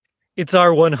It's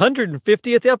our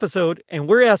 150th episode, and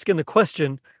we're asking the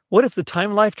question, what if the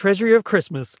Time Life Treasury of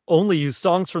Christmas only used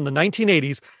songs from the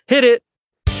 1980s? Hit it!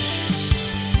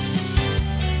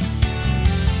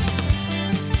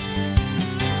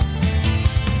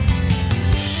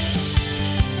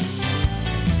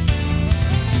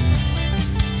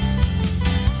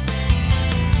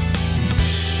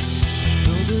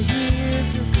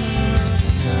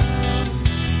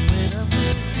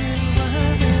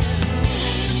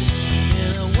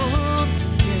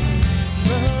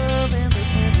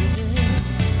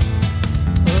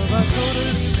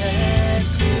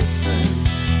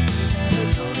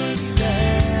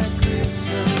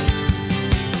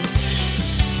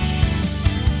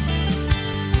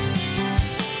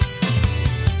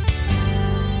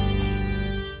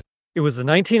 It was the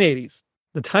 1980s.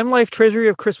 The Time Life Treasury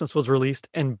of Christmas was released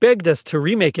and begged us to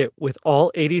remake it with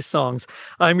all 80s songs.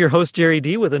 I'm your host, Jerry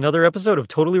D, with another episode of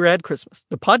Totally Rad Christmas,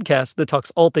 the podcast that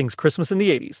talks all things Christmas in the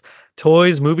 80s.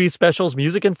 Toys, movies, specials,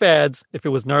 music, and fads. If it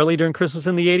was gnarly during Christmas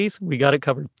in the 80s, we got it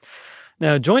covered.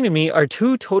 Now, joining me are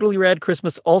two Totally Rad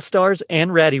Christmas All-Stars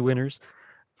and Ratty winners.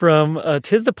 From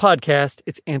Tis the Podcast,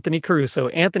 it's Anthony Caruso.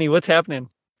 Anthony, what's happening?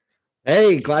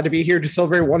 Hey, glad to be here to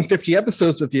celebrate 150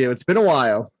 episodes with you. It's been a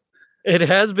while. It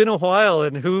has been a while,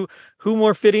 and who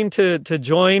more fitting to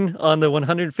join on the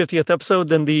 150th episode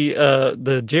than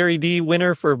the Jerry D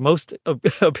winner for most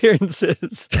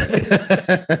appearances?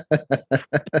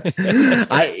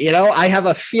 I have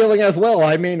a feeling as well.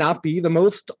 I may not be the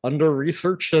most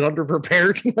under-researched and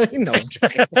under-prepared. No,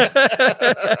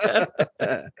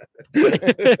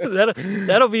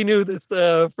 that'll be new this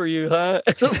for you, huh?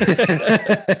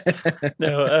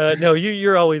 No,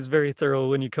 you're always very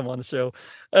thorough when you come on the show.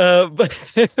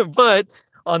 But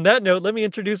on that note, let me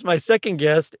introduce my second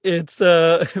guest. It's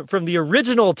from the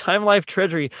original Time Life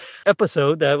Treasury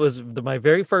episode. That was my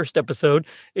very first episode.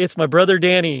 It's my brother,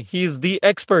 Danny. He's the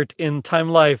expert in Time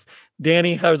Life.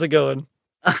 Danny, how's it going?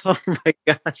 Oh my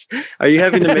gosh. Are you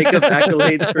having to make up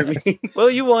accolades for me? Well,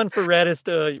 you won for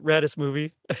raddest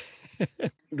movie.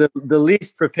 The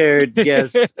least prepared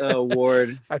guest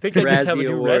award. I think they have a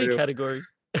new Ratty category.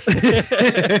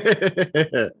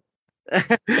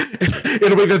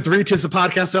 It'll be the three Tis the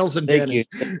Podcast elves and Thank Danny.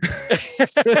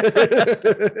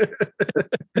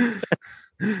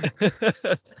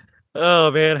 You.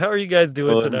 Oh man, how are you guys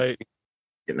doing tonight?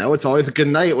 It's always a good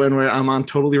night when I'm on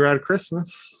Totally Rad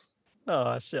Christmas.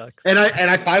 Oh shucks. And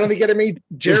I finally get to meet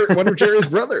one of Jerry's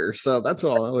brothers, so that's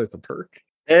always a perk.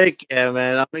 Heck yeah,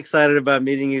 man. I'm excited about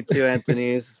meeting you too,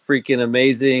 Anthony. This is freaking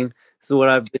amazing. This is what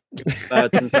I've been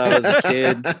about since I was a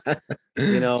kid.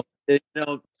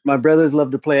 My brothers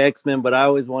love to play X-Men, but I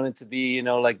always wanted to be,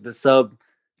 like the sub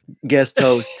guest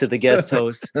host to the guest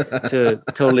host to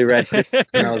Totally Rad.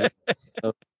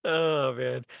 Oh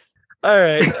man. All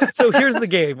right. So here's the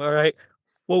game. All right.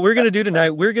 What we're going to do tonight,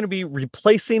 we're going to be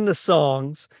replacing the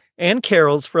songs and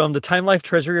carols from the Time Life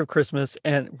Treasury of Christmas,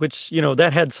 and which,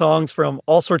 that had songs from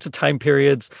all sorts of time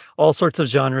periods, all sorts of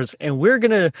genres. And we're going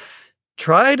to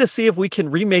try to see if we can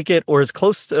remake it or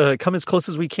come as close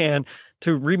as we can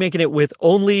to remaking it with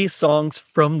only songs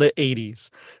from the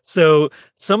 80s. So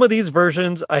some of these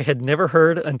versions I had never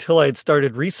heard until I had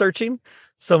started researching.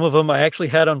 Some of them I actually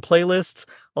had on playlists.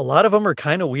 A lot of them are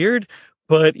kind of weird,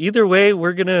 but either way,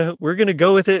 we're gonna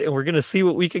go with it, and we're gonna see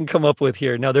what we can come up with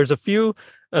here. Now, there's a few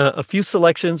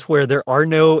selections where there are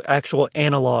no actual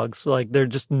analogs, like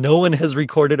no one has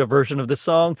recorded a version of the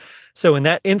song. So in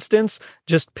that instance,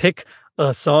 just pick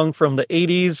a song from the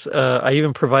 80s. I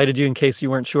even provided you, in case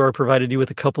you weren't sure, I provided you with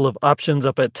a couple of options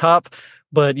up at top.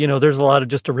 But, there's a lot of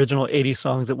just original 80s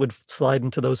songs that would slide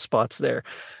into those spots there.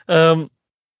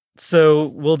 So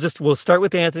we'll start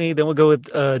with Anthony, then we'll go with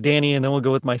Danny, and then we'll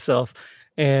go with myself.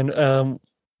 And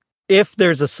if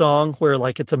there's a song where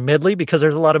it's a medley, because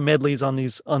there's a lot of medleys on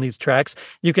these tracks,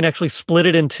 you can actually split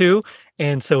it in two.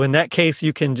 And so in that case,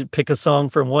 you can pick a song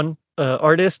from one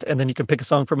artist, and then you can pick a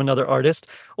song from another artist.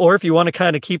 Or if you want to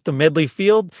kind of keep the medley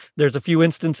field, there's a few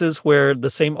instances where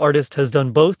the same artist has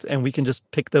done both, and we can just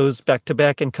pick those back to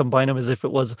back and combine them as if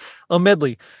it was a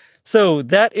medley. So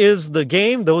that is the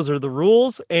game. Those are the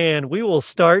rules, and we will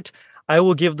start. I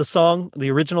will give the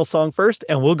original song first,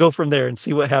 and we'll go from there and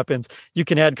see what happens. You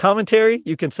can add commentary.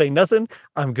 You can say nothing.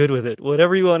 I'm good with it.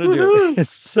 Whatever you want to do.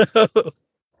 So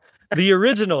the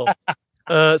original,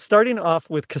 starting off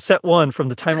with cassette 1 from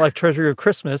the Time Life Treasury of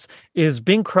Christmas, is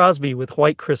Bing Crosby with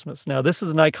White Christmas. Now, this is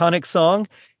an iconic song,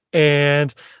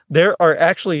 and there are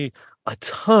actually a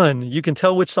ton. You can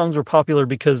tell which songs were popular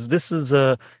because this is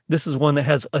one that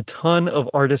has a ton of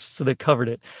artists that covered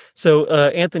it. So,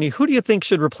 Anthony, who do you think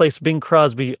should replace Bing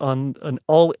Crosby on an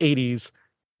all 80s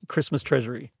Christmas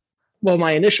treasury? Well,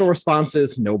 my initial response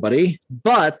is nobody,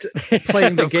 but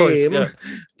playing the Of course,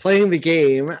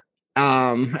 game,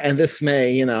 yeah. and this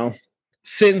may,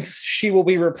 since she will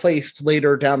be replaced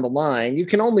later down the line, you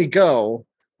can only go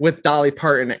with Dolly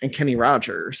Parton and Kenny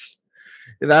Rogers.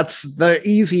 That's the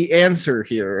easy answer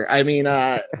here. I mean,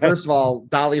 first of all,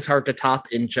 Dolly's hard to top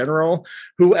in general.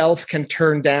 Who else can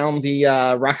turn down the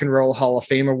Rock and Roll Hall of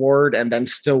Fame award and then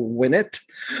still win it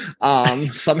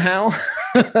somehow?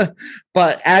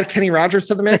 But add Kenny Rogers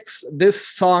to the mix. This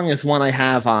song is one I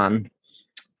have on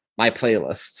my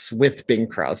playlists with Bing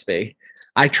Crosby.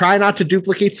 I try not to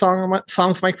duplicate songs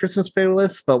on my Christmas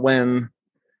playlist, but when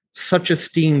such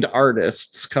esteemed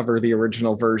artists cover the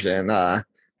original version,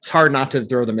 it's hard not to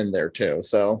throw them in there too.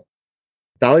 So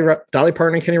Dolly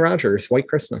Parton and Kenny Rogers, White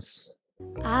Christmas.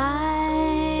 I'm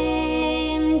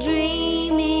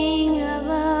dreaming of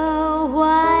a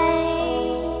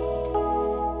white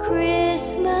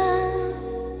Christmas,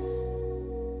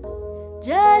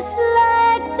 just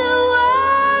like the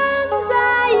ones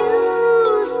I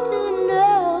used to know,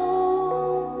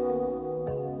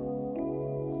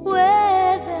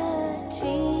 where the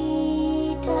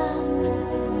treetops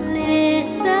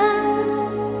glisten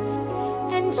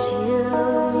and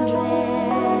children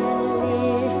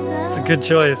listen. It's a good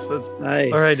choice.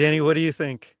 Nice. All right, Danny, what do you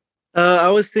think? I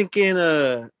was thinking,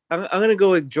 I'm gonna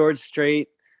go with George Strait.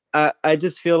 I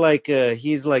just feel like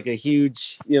he's like a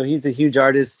huge, he's a huge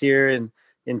artist here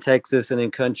in Texas and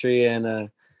in country, and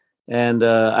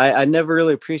I never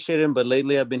really appreciated him, but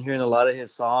lately I've been hearing a lot of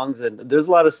his songs, and there's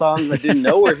a lot of songs I didn't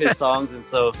know were his songs, and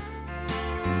so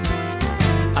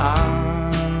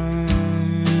I'm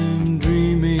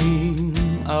dreaming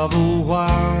of a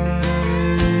white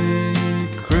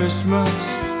Christmas,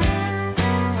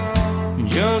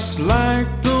 just like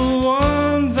the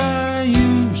ones I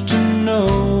used to know,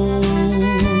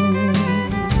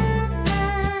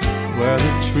 where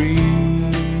the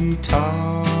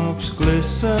treetops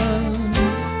glisten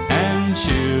and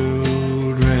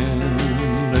children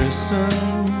listen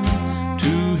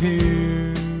to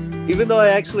hear. even though I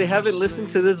actually haven't listened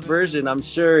to this version, I'm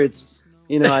sure it's,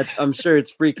 I'm sure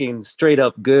it's freaking straight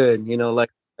up good, like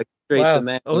straight Wow, the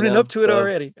man. owning up to it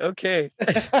already. Okay.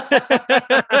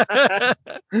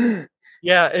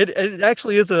 Yeah, it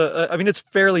actually is I mean, it's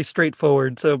fairly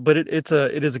straightforward. So, but it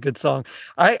is a good song.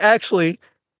 I actually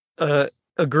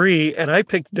agree, and I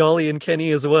picked Dolly and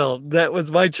Kenny as well. That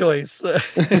was my choice. So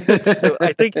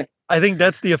I think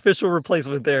that's the official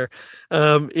replacement there.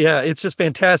 Yeah, it's just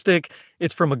fantastic.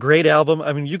 It's from a great album.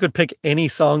 I mean, you could pick any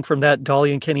song from that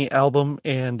Dolly and Kenny album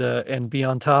and be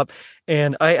on top.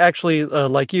 And I actually,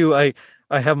 like you, I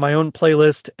have my own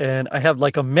playlist, and I have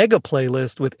like a mega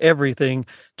playlist with everything,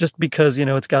 just because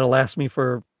it's got to last me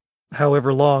for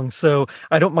however long. So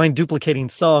I don't mind duplicating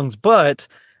songs, but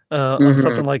on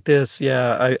something like this,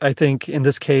 yeah, I think in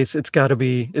this case it's got to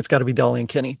be Dolly and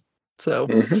Kenny. So,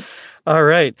 all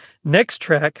right, next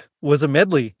track was a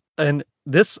medley, and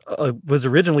this was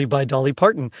originally by Dolly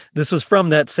Parton. This was from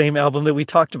that same album that we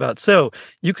talked about. So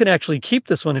you can actually keep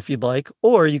this one if you'd like,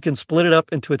 or you can split it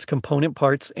up into its component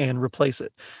parts and replace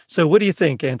it. So what do you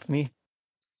think, Anthony?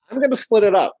 I'm going to split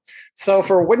it up. So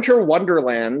for Winter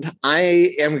Wonderland,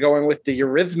 I am going with the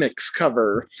Eurythmics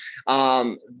cover.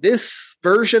 This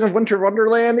version of Winter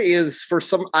Wonderland is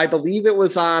I believe it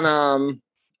was on,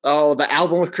 the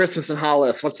album with Christmas and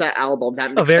Hollis. What's that album?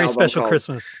 That A Very album Special called?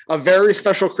 Christmas. A Very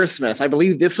Special Christmas. I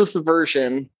believe this was the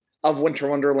version of Winter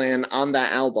Wonderland on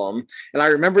that album. And I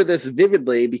remember this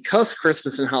vividly because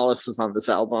Christmas in Hollis was on this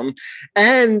album,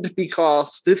 and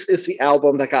because this is the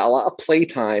album that got a lot of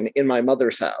playtime in my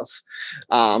mother's house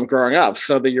growing up.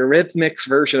 So the Eurythmics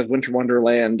version of Winter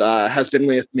Wonderland has been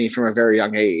with me from a very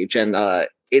young age, and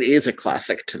it is a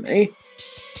classic to me.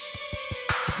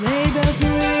 Sleigh bells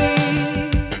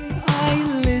ring, are you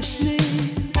listening?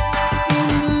 In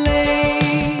the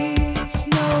lane,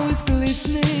 snow is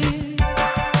glistening.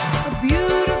 A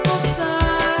beautiful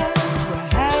sight we're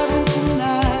having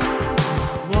tonight.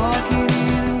 Walking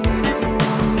in a winter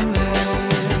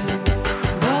wonderland.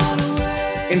 Gone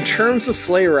away. In terms of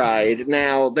Sleigh Ride,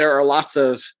 now there are lots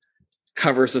of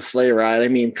covers of Sleigh Ride. I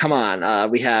mean, come on.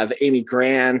 We have Amy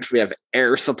Grant, we have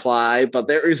Air Supply, but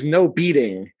there is no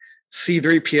beating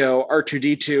C-3PO,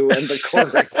 R2-D2, and the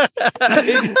chorus.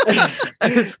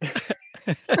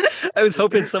 I was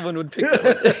hoping someone would pick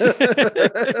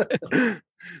that one.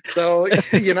 So,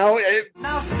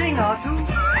 Now sing, R2.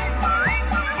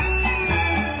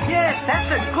 Yes,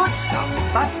 that's a good start,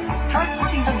 but try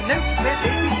putting the notes where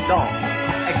they belong.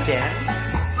 Again.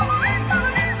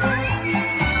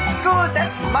 Good,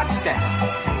 that's much better.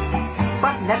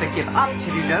 But never give up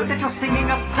till you know that you're singing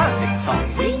a perfect song.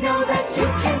 We know that you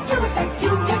can do it.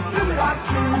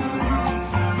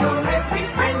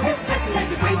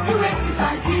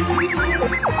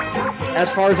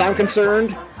 as far as I'm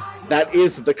concerned, that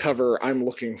is the cover I'm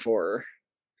looking for.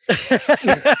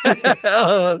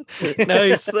 Oh,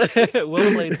 nice.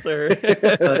 Well played, sir.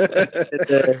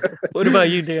 What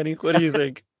about you, Danny? What do you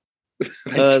think?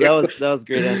 That was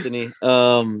great, Anthony.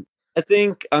 I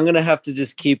think I'm gonna have to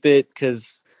just keep it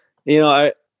because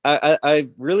I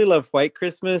really love White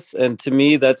Christmas, and to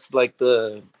me that's like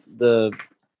the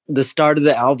start of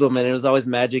the album, and it was always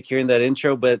magic hearing that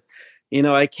intro. But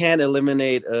I can't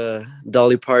eliminate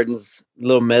Dolly Parton's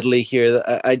little medley here.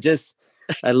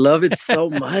 I love it so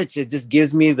much. It just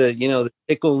gives me the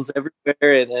tickles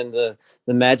everywhere and the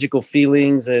magical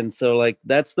feelings. And so like,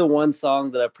 that's the one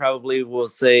song that I probably will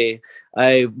say,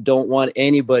 I don't want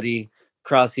anybody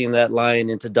crossing that line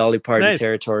into Dolly Parton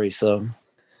territory. So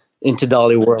into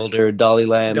Dolly World or Dolly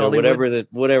Land or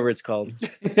whatever it's called.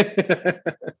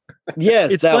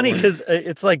 Yes. It's funny because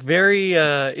it's like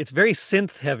it's very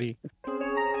synth heavy.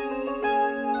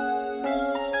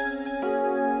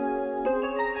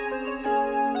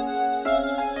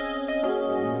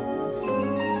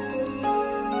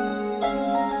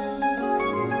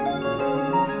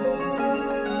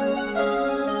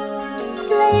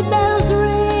 Sleigh bells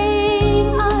ring,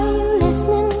 are you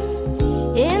listening?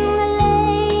 In the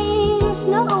lane,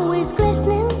 snow is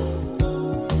glistening.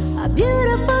 A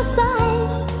beautiful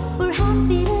sight, we're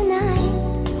happy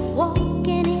tonight,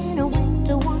 walking in a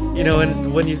winter wonderland.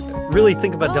 And when you really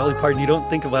think about Dolly Parton, you don't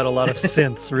think about a lot of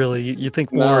synths, really. You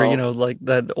think more, like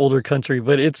that older country,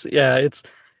 but it has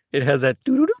that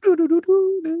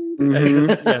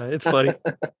it's funny.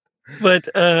 But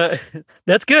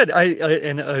that's good.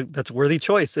 That's a worthy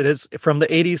choice. It is from the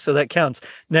 80s, so that counts.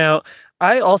 Now,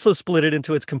 I also split it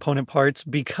into its component parts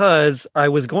because I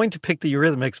was going to pick the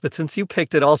Eurythmics, but since you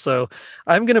picked it also,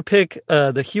 I'm going to pick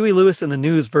the Huey Lewis and the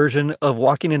News version of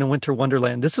Walking in a Winter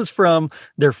Wonderland. This is from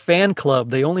their fan club.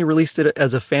 They only released it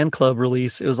as a fan club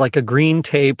release. It was like a green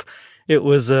tape. It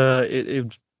was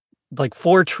it like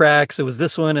 4 tracks. It was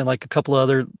this one and like a couple of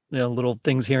other little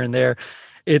things here and there.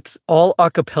 It's all a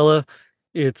cappella.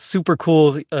 It's super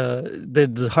cool.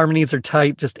 The harmonies are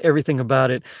tight, just everything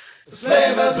about it.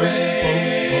 Sleigh bells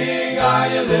ring, are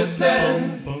you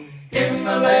listening? In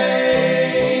the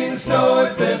lane, snow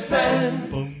is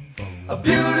glistening. A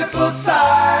beautiful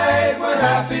sight, we're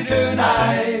happy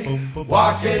tonight,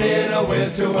 walking in a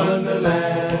winter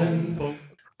wonderland.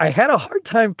 I had a hard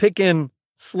time picking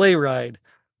Sleigh Ride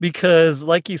because,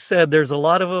 like you said, there's a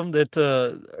lot of them that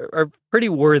are pretty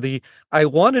worthy. I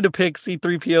wanted to pick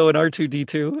C-3PO and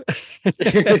R2-D2.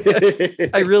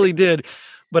 I really did.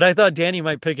 But I thought Danny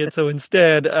might pick it, so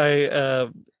instead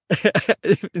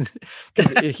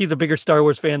he's a bigger Star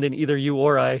Wars fan than either you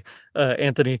or I,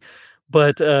 Anthony.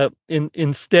 But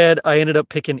instead, I ended up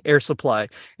picking Air Supply.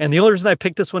 And the only reason I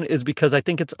picked this one is because I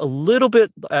think it's a little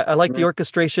bit, I like the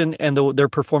orchestration and their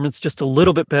performance just a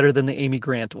little bit better than the Amy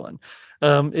Grant one.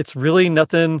 It's really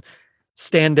nothing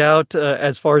stand out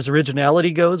as far as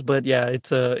originality goes, but yeah,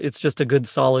 it's just a good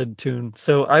solid tune.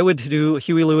 So I would do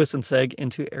Huey Lewis and Seg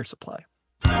into Air Supply.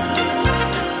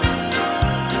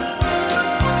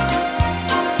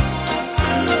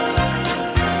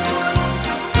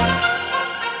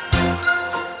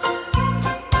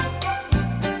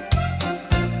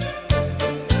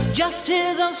 Just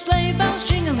hear those sleigh bells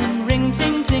jingling, ring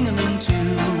ting tingling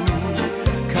too.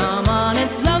 Come on,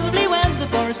 it's lovely weather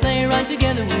for a sleigh ride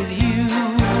together with you.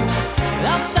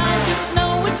 Outside the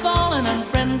snow is falling and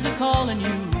friends are calling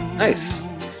you. Nice.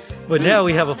 But now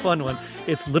we have a fun one.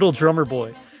 It's Little Drummer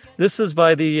Boy. This is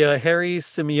by the Harry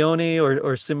Simeone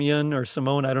or Simeon or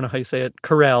Simone, I don't know how you say it,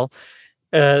 chorale.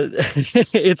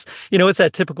 It's it's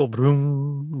that typical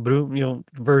broom broom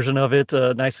version of it,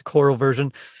 nice choral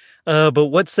version. But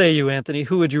what say you, Anthony?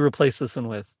 Who would you replace this one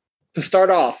with? To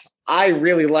start off, I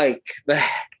really like the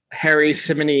Harry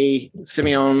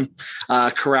Simeone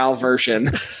chorale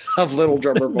version of Little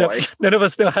Drummer Boy. None of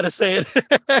us know how to say it.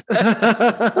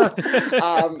 But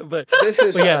this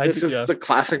is the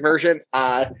classic version.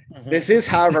 This is,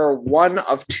 however, one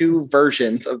of 2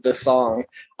 versions of this song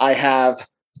I have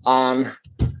on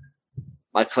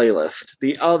my playlist.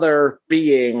 The other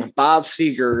being Bob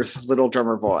Seger's Little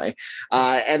Drummer Boy.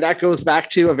 And that goes back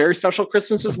to A Very Special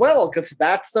Christmas as well, because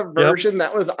that's the version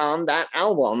that was on that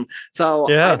album. So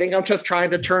I think I'm just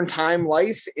trying to turn Time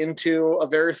Life into A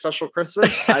Very Special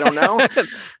Christmas. I don't know.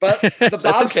 But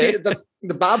the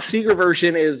Bob Seger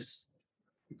version is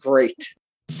great.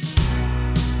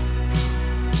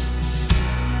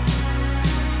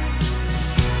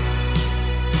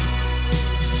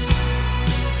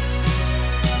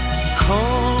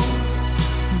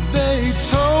 They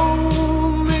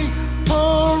told me,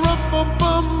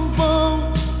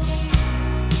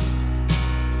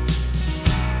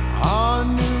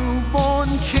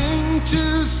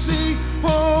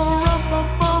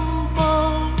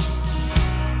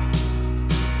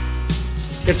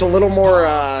 It's a little more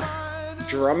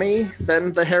drummy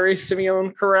than the Harry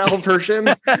Simeon chorale version,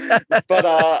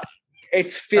 but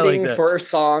it's fitting for a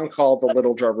song called "The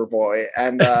Little Drummer Boy,"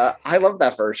 and I love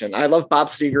that version. I love Bob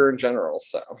Seger in general,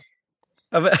 so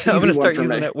I'm going to start using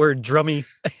that word, drummy.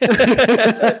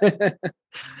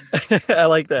 I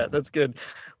like that. That's good.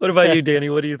 What about you, Danny?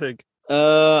 What do you think?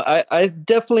 I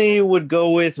definitely would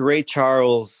go with Ray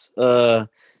Charles.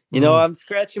 I'm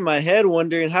scratching my head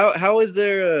wondering how is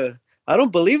there I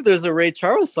don't believe there's a Ray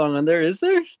Charles song on there, is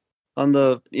there? On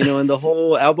the, in the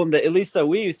whole album that at least that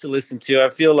we used to listen to.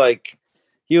 I feel like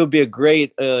he would be a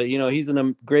great, he's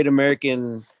a great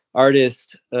American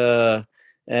artist.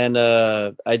 And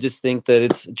I just think that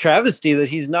it's a travesty that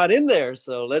he's not in there.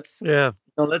 So let's go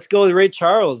with Ray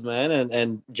Charles, man.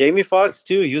 And Jamie Foxx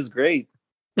too. He was great.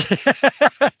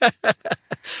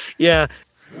 Yeah.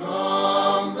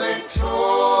 Come, they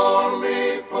told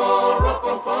me for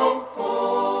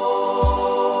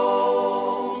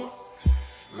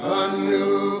a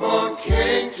newborn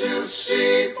king to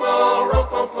see for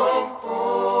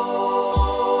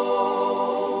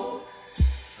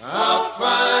our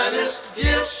finest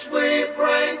gifts we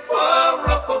bring for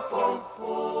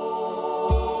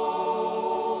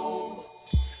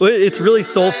It's really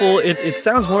soulful. It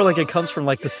sounds more like it comes from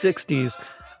like the 60s.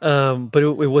 But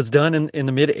it was done in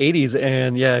the mid 80s,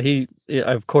 and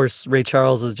of course, Ray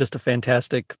Charles is just a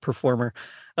fantastic performer.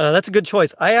 That's a good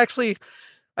choice.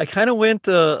 I kind of went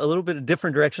a little bit a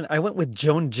different direction. I went with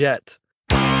Joan Jett.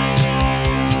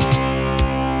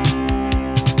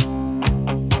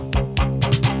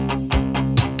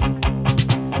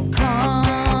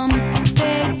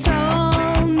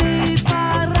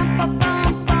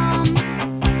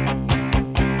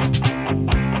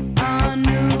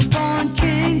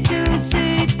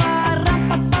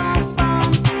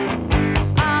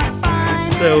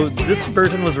 So this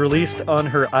version was released on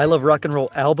her I Love Rock and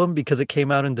Roll album because it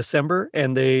came out in December,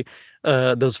 and they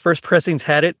those first pressings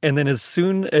had it. And then as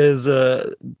soon as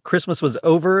Christmas was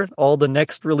over, all the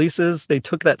next releases, they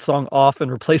took that song off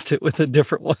and replaced it with a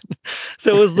different one.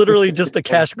 So it was literally just a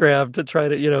cash grab to try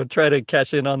to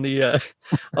cash in on the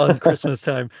on Christmas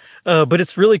time. But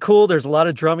it's really cool. There's a lot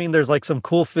of drumming. There's like some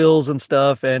cool fills and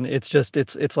stuff, and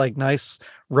it's like nice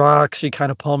rock. She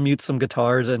kind of palm mutes some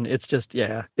guitars, and it's just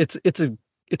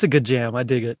it's a good jam. I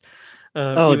dig it.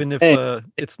 Even if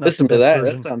it's not. Listen to that.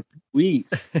 Version. That sounds sweet.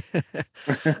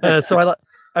 So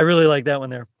I really like that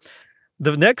one there.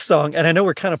 The next song, and I know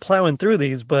we're kind of plowing through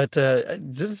these, but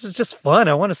this is just fun.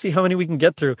 I want to see how many we can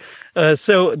get through.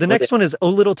 So the next one is "O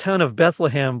Little Town of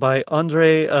Bethlehem" by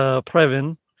Andre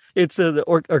Previn. It's the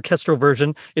orchestral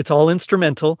version. It's all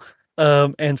instrumental.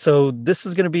 And so this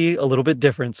is going to be a little bit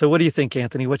different. So what do you think,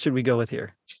 Anthony? What should we go with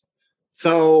here?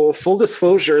 So full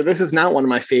disclosure, this is not one of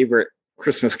my favorite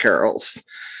Christmas carols.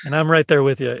 And I'm right there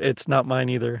with you. It's not mine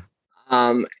either.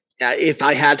 If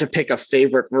I had to pick a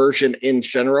favorite version in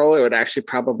general, it would actually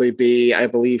probably be, I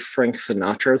believe, Frank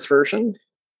Sinatra's version.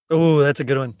 Oh, that's a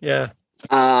good one. Yeah.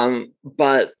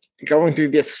 But going through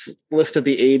this list of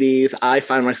the 80s, I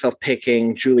find myself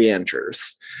picking Julie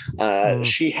Andrews.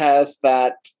 She has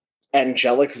that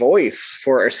angelic voice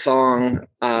for a song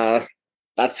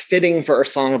that's fitting for a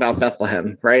song about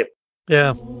Bethlehem, right?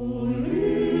 Yeah.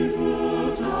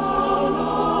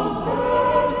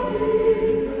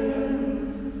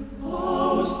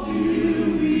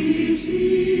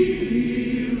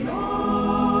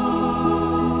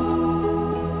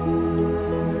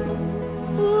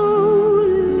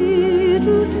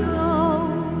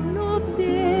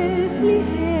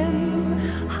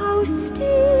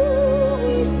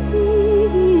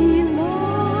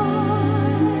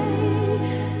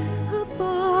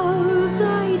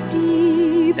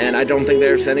 I don't think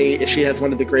there's any. She has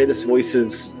one of the greatest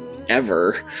voices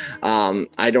ever.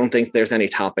 I don't think there's any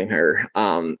topping her.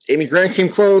 Amy Grant came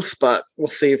close, but we'll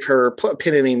save her. Put a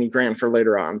pin in Amy Grant for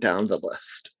later on down the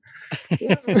list.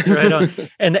 Right on.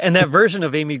 And that version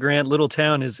of Amy Grant, "Little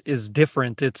Town," is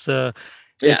different. It's odd.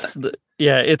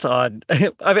 I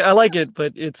mean, I like it,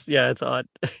 but it's odd.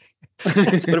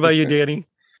 What about you, Danny?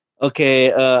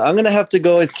 Okay, I'm gonna have to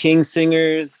go with King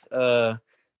Singers.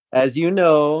 As you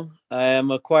know, I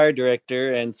am a choir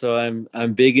director, and so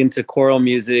I'm big into choral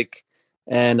music.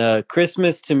 And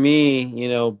Christmas to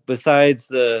me, besides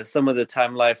some of the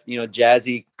time life,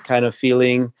 jazzy kind of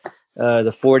feeling,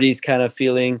 the 40s kind of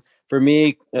feeling, for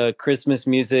me, Christmas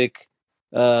music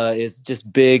is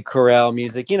just big chorale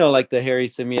music, like the Harry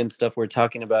Simeon stuff we're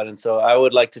talking about. And so I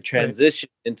would like to transition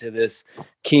into this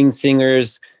King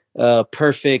Singers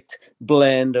perfect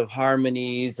blend of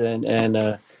harmonies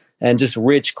and just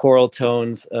rich choral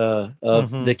tones of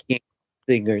the King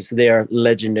Singers. They are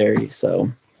legendary.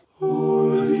 So.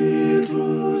 Oh,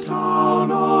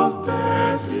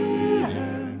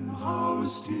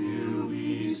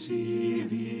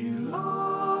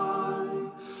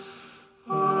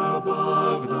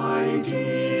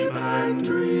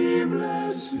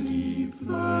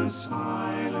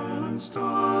 silent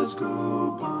stars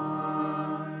go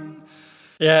by.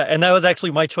 Yeah, and that was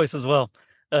actually my choice as well.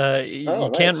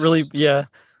 You can't really, you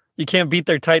can't beat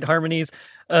their tight harmonies.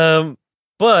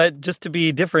 But just to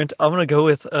be different, I'm gonna go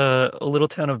with "A Little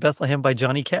Town of Bethlehem" by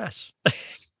Johnny Cash.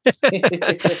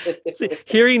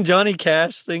 Hearing Johnny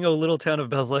Cash sing "A Little Town of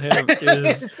Bethlehem"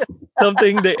 is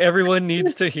something that everyone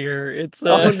needs to hear. It's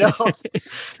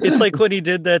it's like when he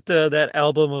did that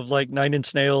album of like Nine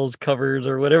Inch Nails covers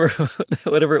or whatever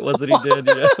whatever it was that he did,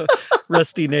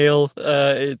 Rusty Nail.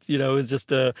 It's it's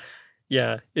just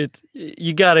it's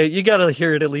you gotta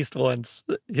hear it at least once.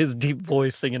 His deep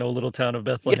voice singing "O Little Town of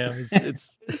Bethlehem." It's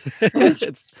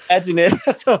Imagine it.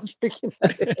 That's what I was thinking.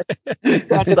 It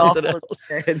sounded awkward.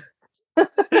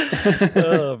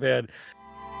 Oh man.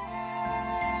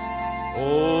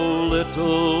 O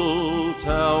little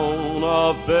town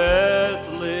of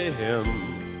Bethlehem,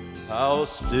 how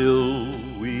still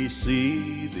we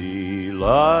see thee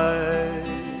lie.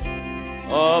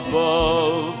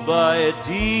 Above thy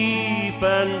deep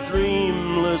and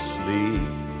dreamless sleep,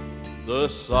 the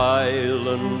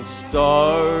silent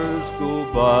stars go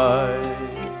by.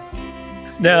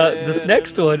 Now, this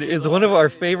next one is one of our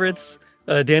favorites.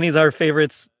 Danny's our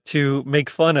favorites to make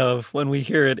fun of when we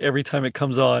hear it every time it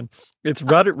comes on. It's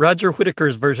Roger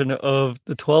Whittaker's version of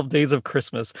the 12 Days of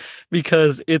Christmas,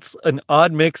 because it's an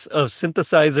odd mix of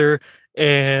synthesizer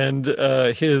and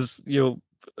his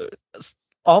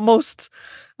almost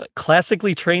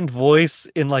classically trained voice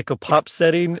in like a pop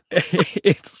setting.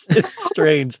 It's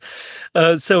strange.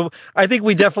 So I think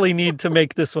we definitely need to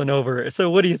make this one over. So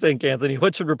what do you think, Anthony?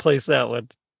 What should replace that one?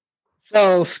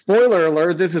 So, spoiler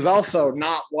alert, this is also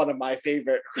not one of my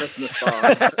favorite Christmas songs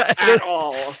at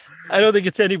all. I don't think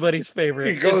it's anybody's favorite.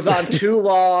 It goes on too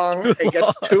long. It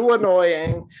gets too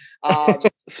annoying.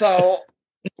 So,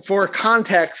 for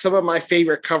context, some of my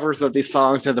favorite covers of these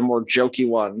songs are the more jokey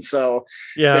ones. So,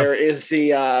 there is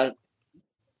the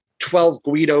 12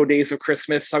 Guido Days of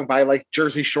Christmas sung by like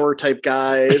Jersey Shore type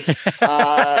guys.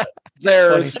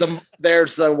 There's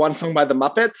the one sung by the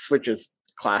Muppets, which is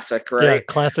classic, right? Yeah,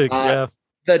 classic.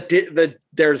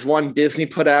 There's one Disney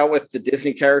put out with the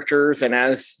Disney characters, and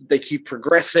as they keep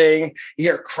progressing, you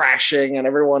hear crashing and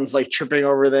everyone's like tripping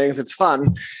over things. It's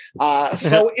fun.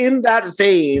 So in that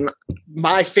vein,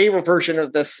 my favorite version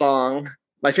of this song,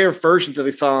 my favorite versions of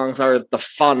these songs are the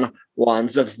fun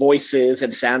ones with voices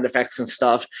and sound effects and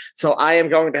stuff. So I am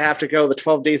going to have to go the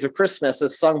 12 Days of Christmas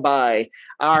is sung by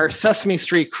our Sesame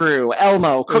Street crew,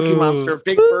 Elmo, Cookie Monster,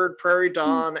 Big Bird, Prairie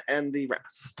Dawn, and the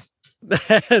rest.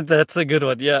 That's a good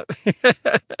one. Yeah.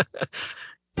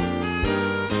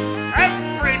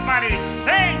 Everybody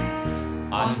sing!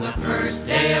 On the first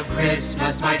day of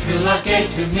Christmas, my true love gave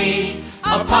to me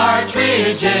a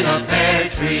partridge in a pear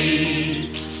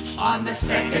tree. On the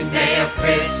second day of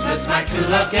Christmas, my true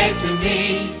love gave to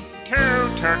me 2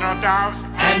 turtle doves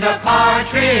and a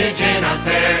partridge in a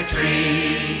pear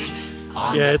tree.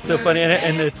 Yeah, it's so funny,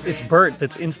 and it's Bert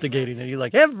that's instigating it. He's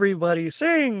like, "Everybody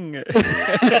sing!"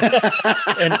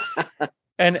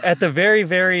 and at the very,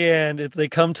 very end, they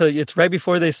come to it's right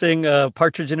before they sing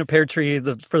 "Partridge in a Pear Tree"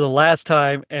 for the last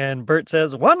time, and Bert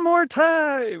says, "One more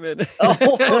time." And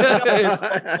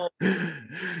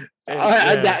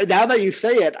now that you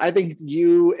say it, I think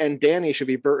you and Danny should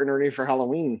be Bert and Ernie for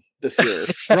Halloween this year.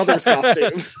 Brothers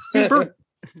costumes.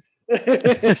 That's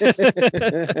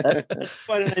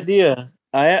quite an idea.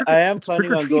 I am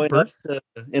planning on going up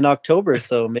in October,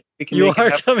 so maybe we can. You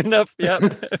are coming up, yeah,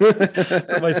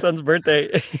 for my son's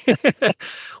birthday.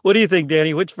 What do you think,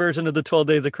 Danny? Which version of the 12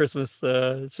 Days of Christmas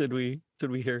should we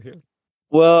hear here?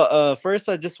 Well, first,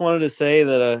 I just wanted to say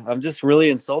that I'm just really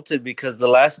insulted because the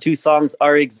last 2 songs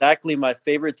are exactly my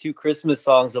favorite 2 Christmas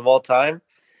songs of all time,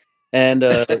 and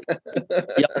no,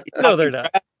 they're not.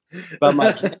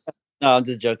 No, I'm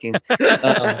just joking.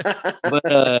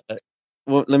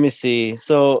 Well, let me see.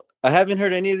 So I haven't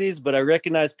heard any of these, but I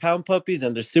recognize Pound Puppies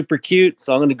and they're super cute.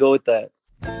 So I'm going to go with that.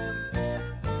 On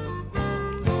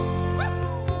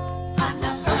the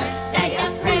first day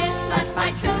of Christmas,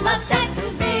 my true love said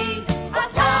to me, a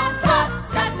pound pup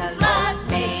just to love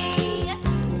me.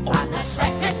 On the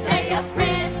second day of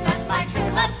Christmas, my true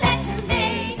love said to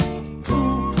me,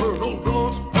 2 turtle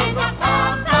doves and a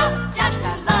pound pup just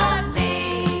to love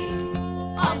me.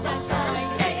 On the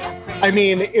third day of Christmas. I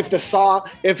mean, if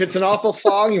it's an awful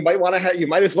song, you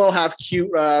might as well have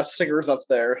cute singers up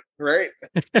there, right?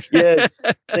 Yes.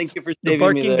 Thank you for The saving me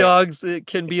barking there. dogs, it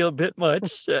can be a bit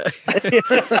much.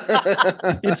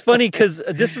 It's funny because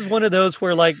this is one of those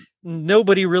where like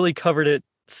nobody really covered it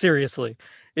seriously.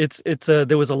 It's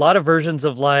there was a lot of versions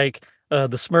of like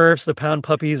the Smurfs, the Pound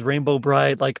Puppies, Rainbow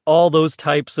Bright, like all those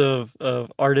types of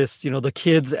artists, the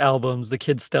kids albums, the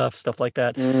kids stuff like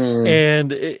that.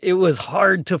 And it was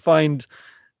hard to find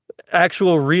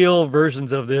actual real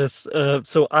versions of this.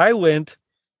 So I went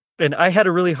and I had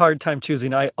a really hard time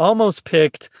choosing. I almost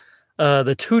picked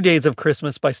the 2 Days of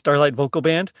Christmas by Starlight Vocal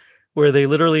Band, where they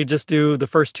literally just do the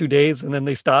first 2 days and then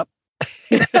they stop.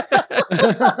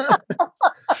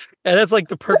 And that's like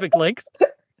the perfect length.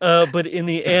 But in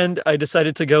the end, I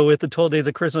decided to go with the 12 Days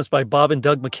of Christmas by Bob and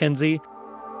Doug McKenzie.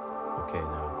 Okay,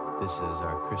 now, this is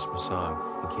our Christmas song,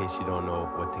 in case you don't know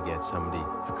what to get somebody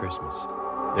for Christmas.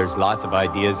 There's lots of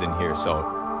ideas in here, so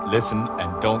listen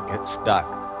and don't get stuck.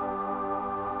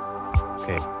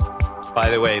 Okay. By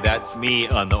the way, that's me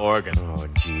on the organ. Oh,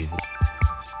 geez.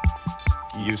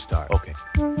 You start. Okay.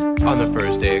 On the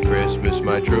first day of Christmas,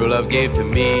 my true love gave to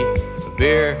me a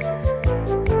beer.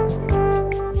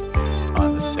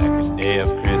 On the second day of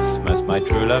Christmas, my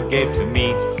true love gave to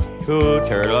me 2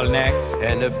 turtlenecks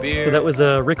and a beer. So that was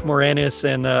Rick Moranis,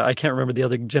 and I can't remember the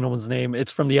other gentleman's name.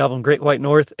 It's from the album Great White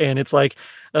North, and it's like,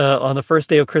 on the first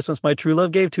day of Christmas, my true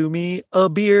love gave to me a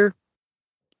beer.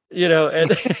 And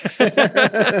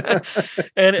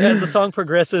and as the song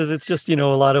progresses, it's just a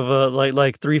lot of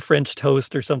like 3 French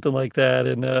toast or something like that,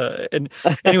 and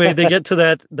anyway, they get to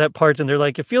that part and they're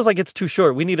like, it feels like it's too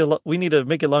short. We need to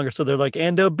make it longer. So they're like,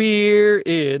 and a beer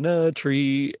in a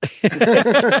tree. So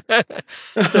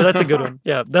that's a good one.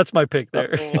 Yeah, that's my pick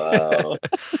there. Wow.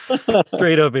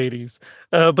 Straight up 80s.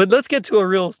 But let's get to a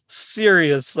real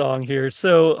serious song here.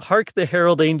 So, Hark the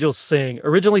Herald Angels Sing,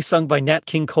 originally sung by Nat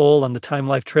King Cole on the Time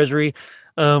Life Treasury.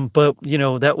 But,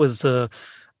 that was a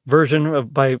version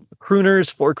by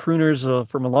crooners, 4 crooners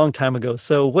from a long time ago.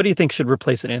 So, what do you think should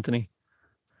replace it, Anthony?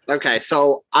 Okay,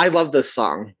 so I love this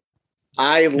song.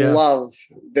 I love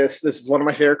this. This is one of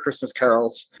my favorite Christmas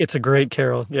carols. It's a great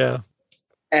carol, yeah.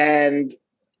 And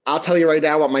I'll tell you right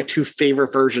now what my 2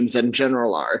 favorite versions in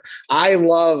general are. I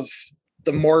love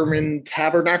the Mormon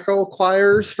Tabernacle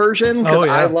Choir's version because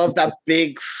I love that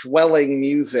big swelling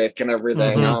music and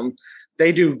everything. Mm-hmm.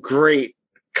 They do great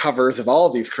covers of all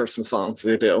of these Christmas songs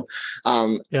they do.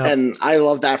 And I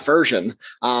love that version.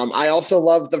 I also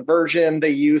love the version they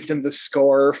used in the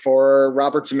score for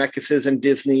Robert Zemeckis' and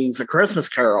Disney's A Christmas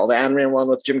Carol, the animated one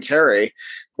with Jim Carrey,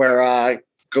 where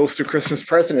Ghost of Christmas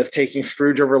Present is taking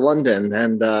Scrooge over London,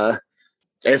 and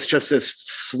it's just this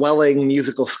swelling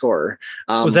musical score.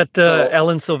 Was that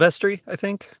Alan Silvestri, I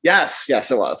think? Yes,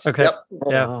 it was. Okay. Yep.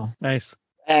 Yeah, wow. Nice.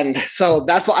 And so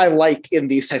that's what I like in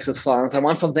these types of songs. I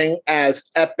want something as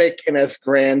epic and as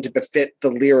grand to befit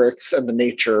the lyrics and the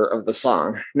nature of the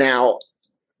song. Now,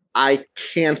 I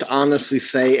can't honestly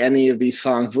say any of these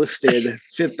songs listed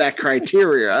fit that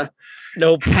criteria.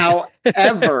 Nope.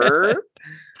 However,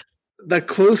 the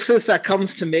closest that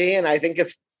comes to me, and I think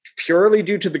it's purely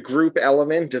due to the group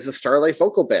element, is a Starlight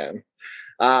Vocal Band.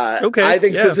 I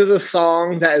think this is a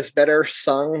song that is better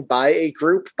sung by a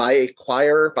group, by a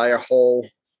choir, by a whole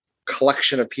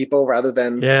collection of people rather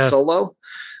than solo.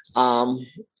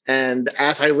 And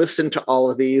as I listened to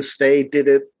all of these, they did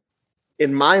it,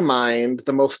 in my mind,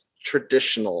 the most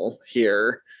traditional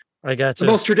here. I got you.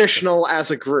 The most traditional as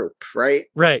a group, right?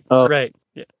 Right. Right.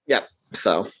 Yeah. Yep.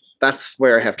 So that's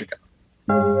where I have to go.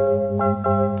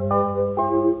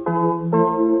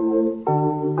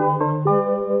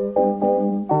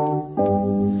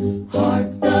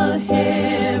 Hark the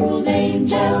herald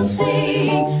angels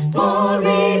sing,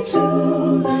 glory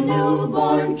to the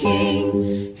newborn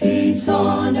King. Peace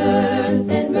on earth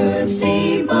and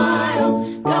mercy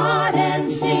mild, God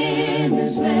and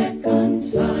sinners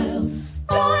reconcile.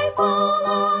 Joyful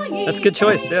are ye. That's a good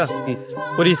choice, yeah.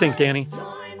 What do you think, Danny?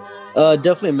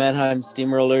 Definitely Mannheim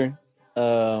Steamroller.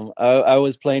 I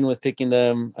was playing with picking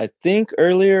them, I think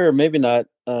earlier, or maybe not.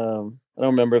 I don't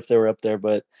remember if they were up there,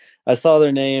 but I saw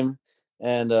their name,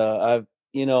 and I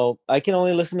can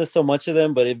only listen to so much of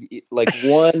them. But if like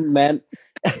one man,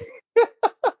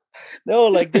 no,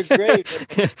 like they're great.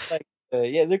 But,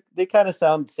 they kind of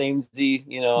sound samey,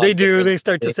 They do. They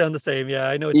start to sound the same. Yeah,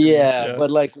 I know. What you mean. Yeah,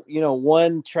 but like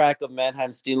one track of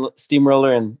Mannheim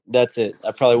Steamroller, and that's it.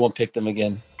 I probably won't pick them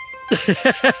again.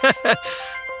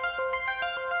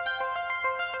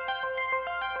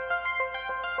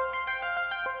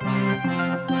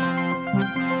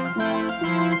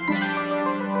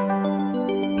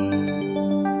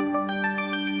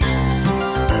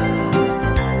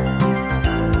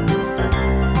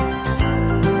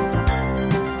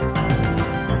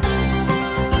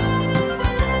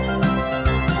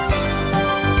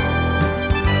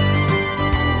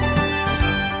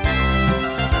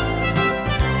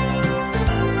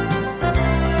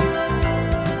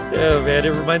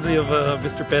 reminds me of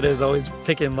Mr. Perez always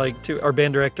picking like our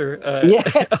band director.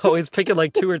 Yes. Always picking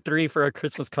like 2 or 3 for our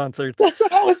Christmas concerts. That's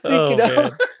what I was thinking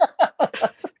of.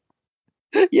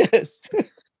 Yes.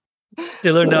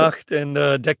 Stille Nacht and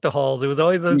Deck the Halls. It was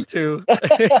always those 2.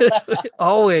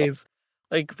 Always.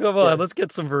 Like, come on, let's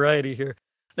get some variety here.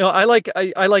 No, I like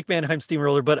Mannheim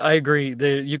Steamroller, but I agree.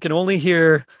 You can only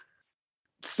hear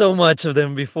so much of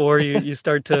them before you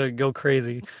start to go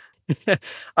crazy.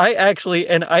 I actually,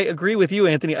 and I agree with you,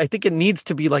 Anthony. I think it needs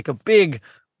to be like a big,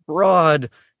 broad,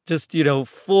 just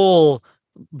full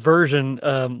version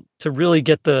to really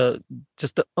get the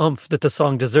oomph that the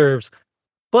song deserves.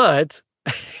 But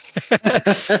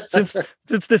since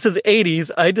this is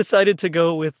 80s, I decided to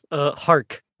go with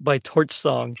Hark by Torch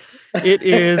Song. It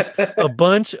is a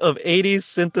bunch of 80s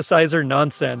synthesizer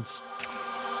nonsense.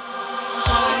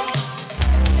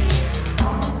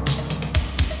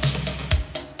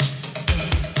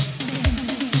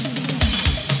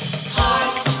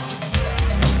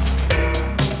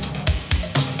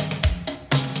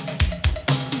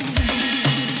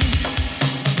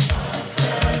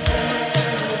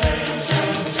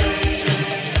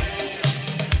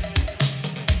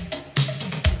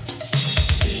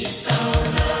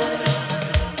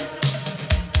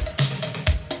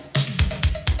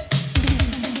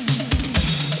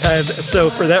 So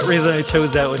for that reason, I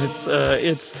chose that one.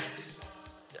 It's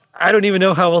I don't even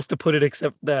know how else to put it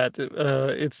except that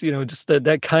it's just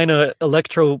that kind of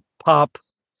electro pop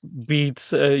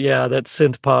beats. That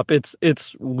synth pop.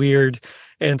 It's weird,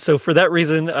 and so for that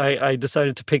reason, I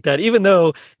decided to pick that. Even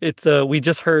though it's we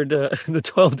just heard the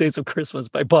 12 Days of Christmas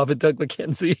by Bob and Doug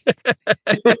McKenzie.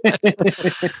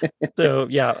 So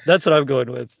yeah, that's what I'm going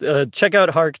with. Check out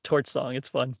Hark Torch Song. It's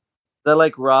fun. That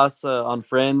like Ross on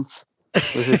Friends.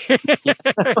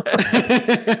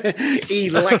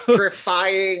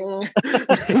 Electrifying.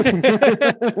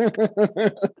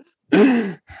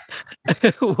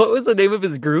 What was the name of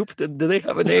his group? Did they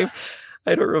have a name?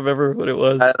 I don't remember what it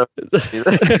was. I don't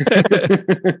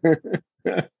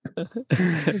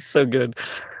It's so good.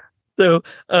 So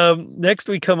next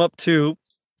we come up to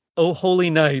 "Oh Holy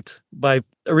Night"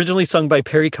 originally sung by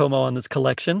Perry Como on this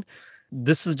collection.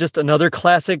 This is just another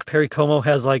classic. Perry Como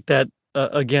has like that.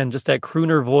 Again, just that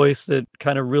crooner voice that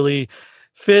kind of really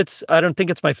fits. I don't think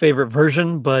it's my favorite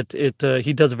version, but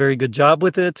he does a very good job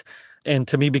with it. And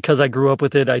to me, because I grew up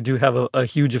with it, I do have a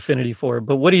huge affinity for it.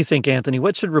 But what do you think, Anthony?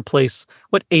 What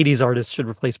 80s artist should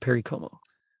replace Perry Como?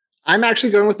 I'm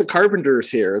actually going with the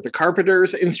Carpenters here. The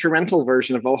Carpenters instrumental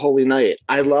version of "Oh Holy Night."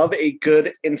 I love a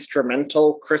good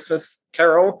instrumental Christmas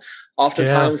carol.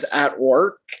 Oftentimes at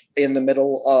work in the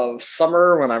middle of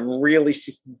summer when I'm really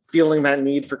feeling that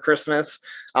need for Christmas,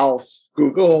 I'll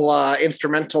Google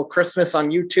instrumental Christmas on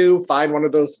YouTube, find one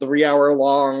of those 3-hour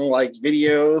long like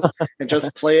videos and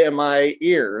just play it in my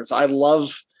ears.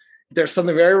 There's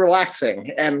something very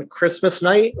relaxing, and Christmas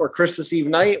night or Christmas Eve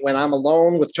night when I'm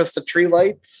alone with just the tree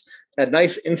lights, a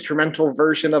nice instrumental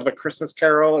version of a Christmas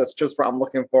carol. That's just what I'm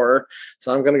looking for.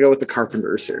 So I'm going to go with the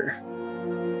Carpenters here.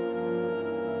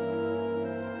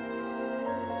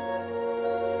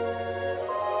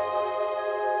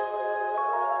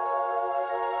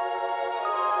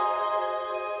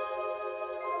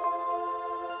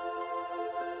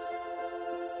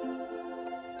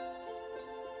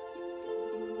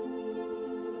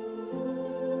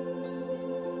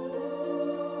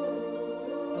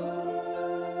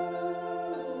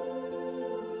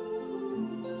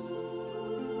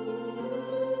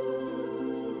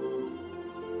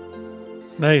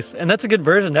 Nice. And that's a good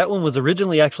version. That one was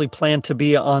originally actually planned to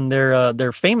be on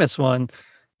their famous one.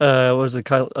 What was it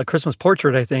called? A Christmas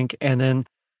Portrait, I think. And then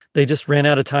they just ran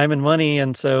out of time and money.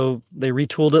 And so they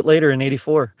retooled it later in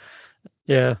 84.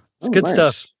 Yeah. It's good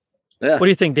stuff. Yeah. What do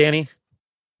you think, Danny?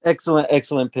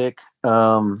 Excellent pick.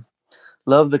 Love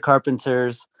the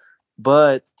Carpenters,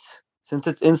 but since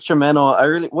it's instrumental,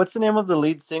 what's the name of the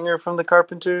lead singer from the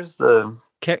Carpenters?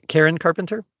 Karen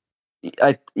Carpenter?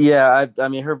 I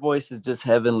mean, her voice is just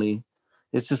heavenly.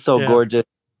 It's just so gorgeous.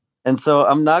 And so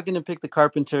I'm not going to pick the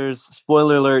Carpenters.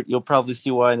 Spoiler alert, you'll probably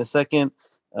see why in a second.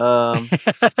 I'm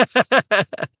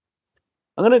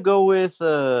going to go with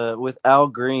Al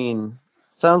Green.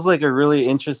 Sounds like a really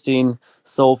interesting,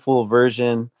 soulful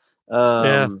version.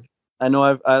 I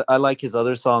know I like his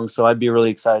other songs, so I'd be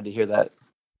really excited to hear that.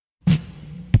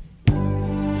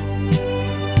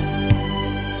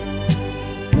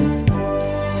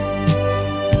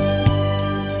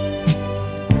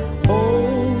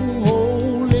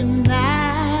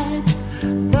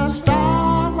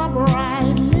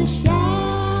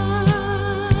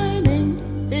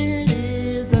 It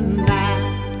is a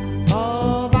night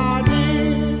of our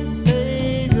dear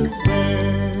Savior's birth.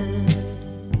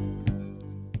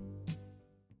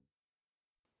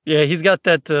 Yeah, he's got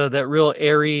that real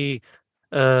airy,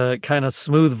 kind of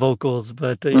smooth vocals,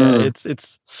 but yeah,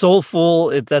 it's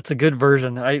soulful. That's a good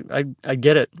version. I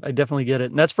get it. I definitely get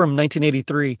it. And that's from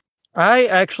 1983. I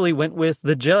actually went with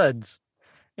the Judds.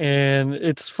 And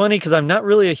it's funny because I'm not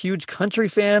really a huge country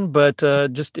fan, but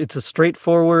just it's a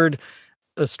straightforward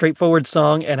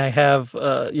song, and I have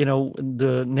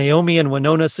the Naomi and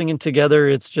Winona singing together.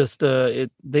 It's just their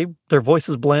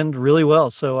voices blend really well,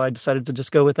 so I decided to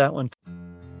just go with that one.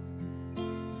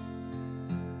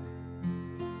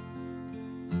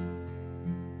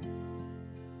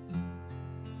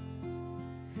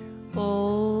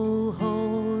 Oh,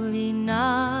 holy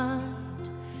night,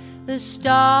 the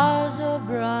stars are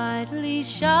brightly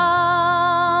shining.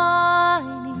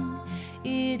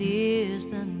 It is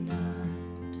the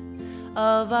night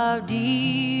of our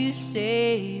dear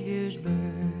Savior's birth.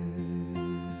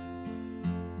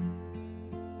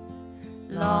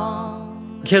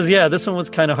 Because yeah, this one was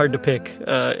kind of hard to pick.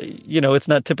 It's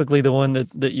not typically the one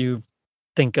that you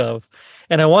think of,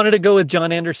 and I wanted to go with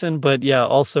John Anderson, but yeah,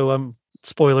 also I'm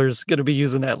spoilers going to be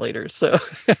using that later, so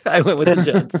I went with the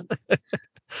Judds.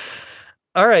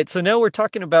 All right, so now we're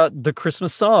talking about the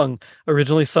Christmas song,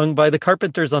 originally sung by the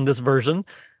Carpenters on this version.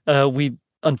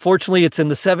 Unfortunately, it's in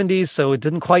the 70s, so it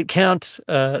didn't quite count.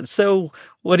 So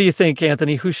what do you think,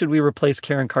 Anthony? Who should we replace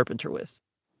Karen Carpenter with?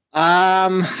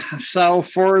 So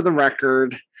for the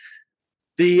record,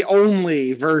 the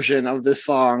only version of this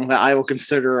song that I will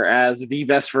consider as the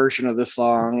best version of this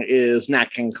song is Nat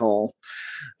King Cole.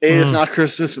 It is not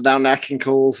Christmas without Nat King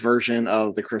Cole's version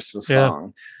of the Christmas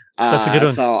song. That's a good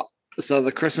one. So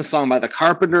the Christmas song by the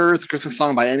Carpenters, the Christmas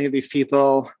song by any of these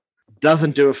people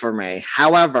doesn't do it for me.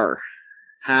 However,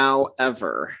 I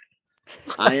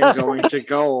am going to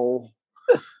go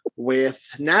with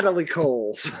Natalie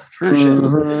Cole's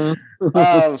version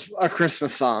of A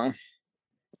Christmas Song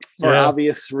for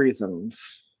obvious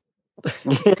reasons.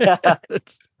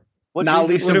 Not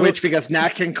least of which because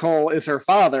Nat King Cole is her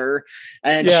father,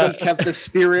 and she kept the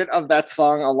spirit of that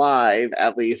song alive,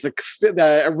 at least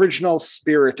the original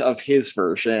spirit of his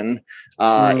version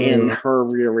in her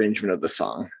rearrangement of the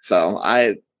song. So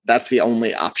that's the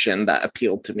only option that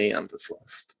appealed to me on this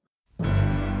list.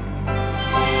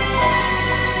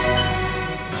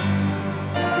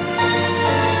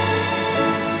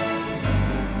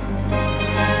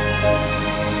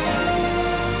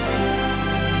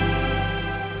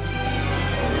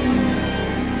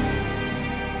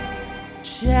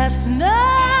 Chestnuts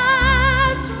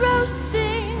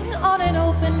roasting on an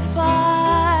open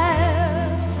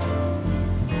fire,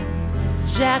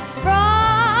 Jack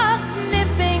Frost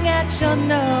nipping at your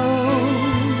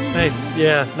nose. Nice,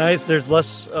 yeah, nice. There's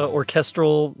less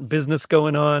orchestral business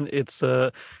going on. It's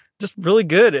just really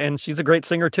good, and she's a great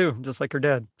singer too, just like her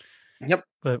dad. Yep.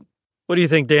 But what do you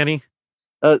think, Danny?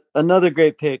 Another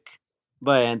great pick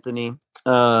by Anthony.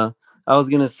 I was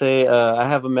gonna say I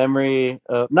have a memory,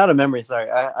 not a memory. Sorry,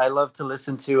 I love to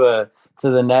listen to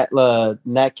the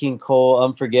Nat King Cole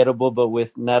 "Unforgettable," but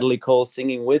with Natalie Cole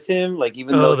singing with him. Like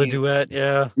even though the duet,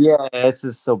 yeah, it's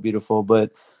just so beautiful.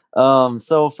 But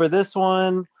so for this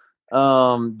one,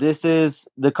 this is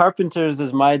the Carpenters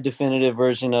is my definitive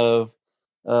version of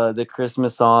the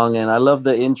Christmas song, and I love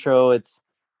the intro. It's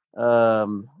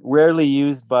rarely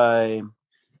used by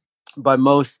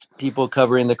most people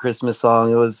covering the Christmas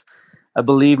song. It was, I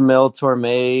believe, Mel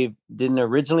Torme didn't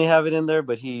originally have it in there,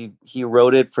 but he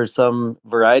wrote it for some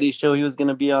variety show he was going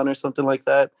to be on or something like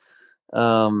that.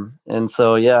 And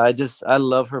so, yeah, I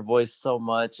love her voice so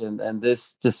much. And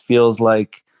this just feels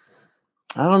like,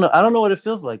 I don't know what it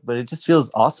feels like, but it just feels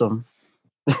awesome.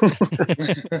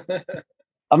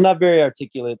 I'm not very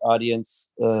articulate, audience.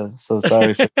 So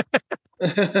sorry. So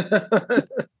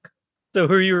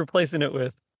who are you replacing it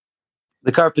with?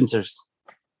 The Carpenters.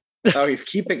 Oh, he's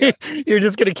keeping it. You're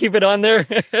just gonna keep it on there?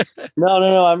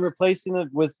 No. I'm replacing it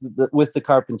with the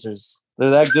Carpenters. They're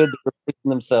that good. They're replacing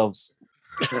themselves.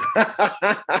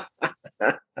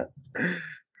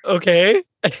 Okay.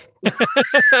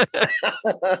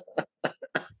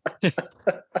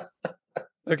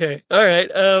 Okay. All right.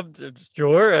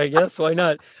 Sure. I guess. Why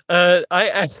not? I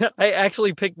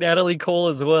actually picked Natalie Cole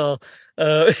as well.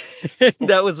 I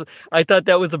thought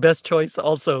that was the best choice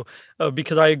also,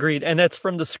 because I agreed. And that's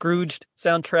from the Scrooged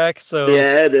soundtrack. So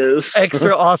yeah, it is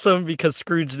extra awesome because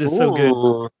Scrooged is so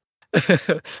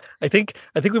good. I think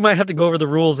we might have to go over the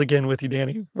rules again with you,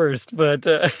 Danny, first, but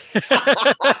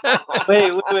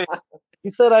wait. You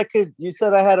said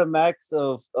I had a max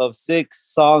of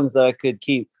 6 songs that I could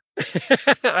keep.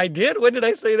 I did? When did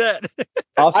I say that?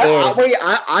 Off air. Wait,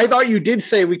 I thought you did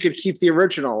say we could keep the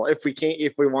original if we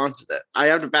wanted it. I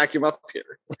have to back him up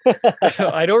here.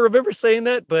 I don't remember saying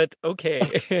that, but okay.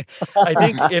 I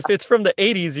think if it's from the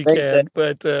 80s, you Thanks, can. Ed.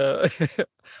 But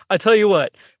I tell you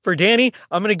what, for Danny,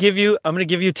 I'm gonna give you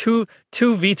two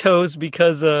vetoes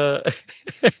because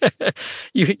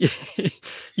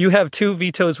you have two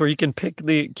vetoes where you can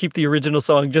keep the original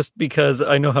song just because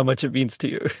I know how much it means to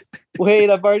you. Wait,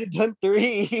 I've already done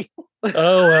 3.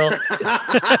 Oh well.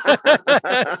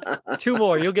 2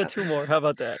 more. You'll get 2 more. How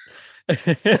about that?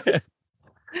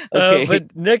 Okay.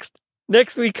 But next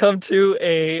we come to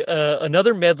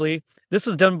another medley. This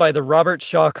was done by the Robert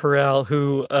Shaw Chorale,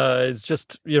 who is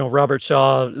just, Robert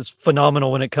Shaw is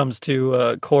phenomenal when it comes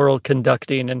to choral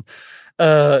conducting. And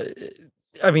I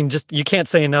mean, just you can't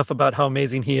say enough about how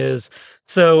amazing he is.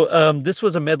 So this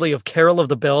was a medley of Carol of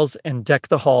the Bells and Deck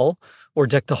the Hall, or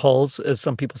Deck the Halls, as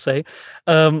some people say.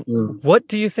 What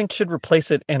do you think should replace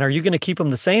it? And are you going to keep them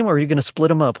the same, or are you going to split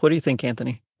them up? What do you think,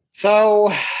 Anthony? So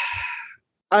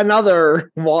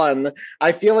another one.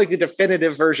 I feel like the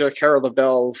definitive version of Carol of the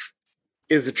Bells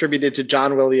is attributed to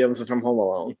John Williams from Home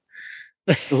Alone.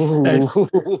 Nice. That's a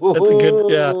good,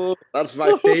 yeah. That's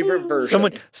my favorite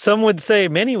version.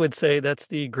 Many would say that's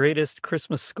the greatest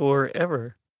Christmas score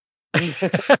ever.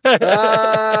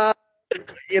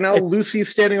 Lucy's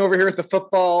standing over here at the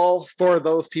football for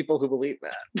those people who believe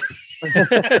that.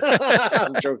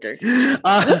 I'm joking.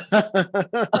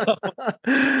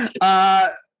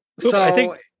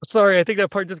 I think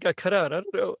that part just got cut out. I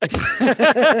don't know.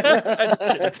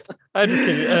 I'm just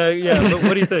kidding. Yeah, but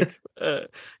what do you think?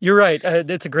 You're right.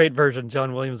 It's a great version,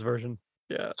 John Williams version.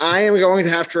 Yeah. I am going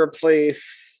to have to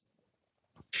replace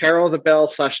Carol of the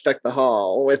Bells / Deck the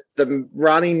Hall with the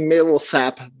Ronnie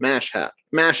Millsap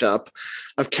mashup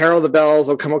of Carol of the Bells,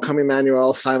 O Come, O Come,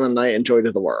 Emmanuel, Silent Night, and Joy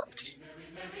to the World.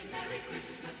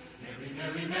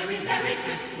 Merry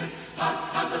Christmas,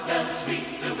 hark on the bells, sweet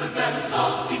silver bells,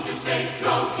 all seem to say,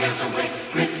 throw cares away.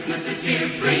 Christmas is here,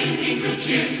 bringing good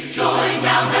cheer. Joy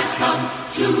now has come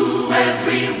to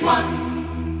everyone.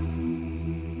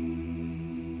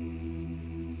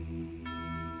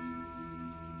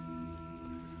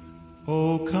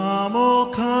 O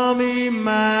come,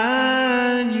 Emmanuel.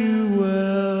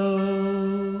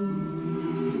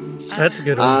 That's a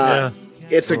good one. Yeah.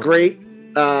 It's a great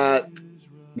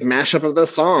mashup of the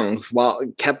songs. While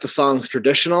it kept the songs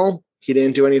traditional, he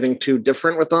didn't do anything too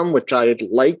different with them, which I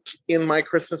like in my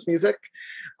Christmas music.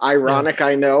 Ironic,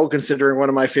 I know, considering one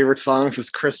of my favorite songs is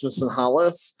Christmas in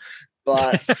Hollis.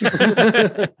 But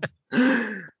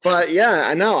but yeah,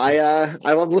 I know.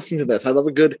 I love listening to this. I love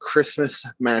a good Christmas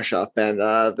mashup, and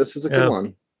this is a good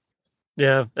one.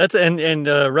 Yeah, that's and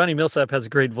Ronnie Millsap has a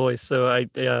great voice, so I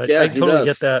totally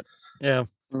get that. Yeah.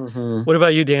 Mm-hmm. What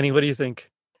about you, Danny? What do you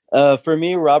think? For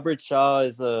me, Robert Shaw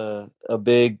is a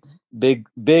big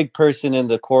person in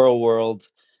the choral world,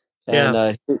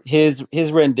 and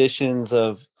his renditions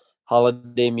of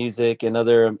holiday music and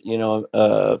other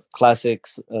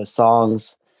classics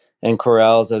songs and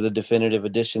chorales are the definitive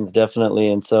additions, definitely.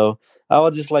 And so I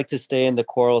would just like to stay in the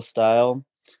choral style,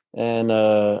 and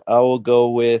I will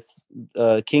go with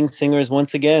King Singers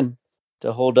once again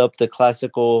to hold up the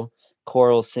classical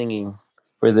choral singing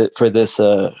for this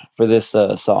song, for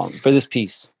this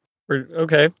piece.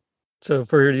 Okay, so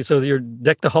your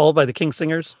Deck the Hall by the King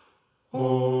Singers.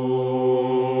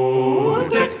 Oh,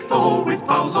 deck the hall with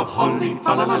boughs of holly,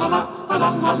 fa la la la la la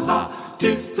la la.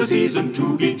 'Tis the season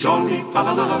to be jolly, fa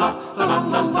la la la la la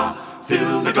la la.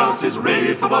 Fill the glasses,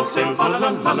 raise the wassail, fa la la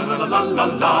la la la la la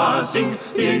la. Sing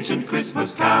the ancient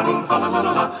Christmas carol, fa la la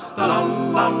la la la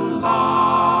la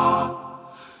la.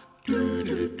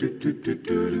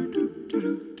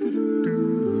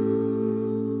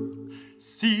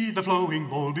 See the flowing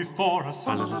bowl before us.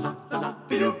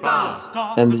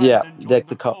 And yeah, deck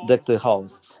the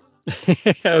halls.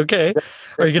 Okay.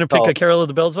 Are you going to pick a Carol of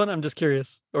the Bells one? I'm just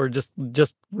curious. Or just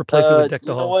replace it with Deck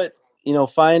the Hall? You know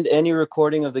what? Find any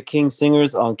recording of the King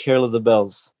Singers on Carol of the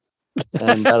Bells.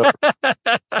 And that'll...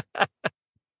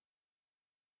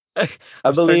 I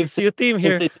believe see a theme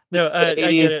here. No, I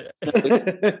get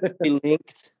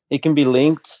it. It can be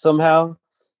linked somehow.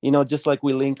 Just like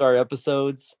we link our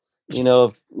episodes.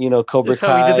 Cobra Kai.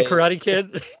 How we did the Karate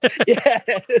Kid. Yeah.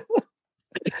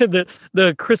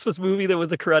 the Christmas movie that was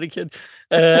the Karate Kid.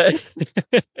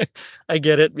 I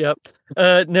get it. Yep.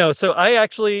 No, so I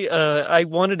actually I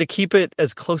wanted to keep it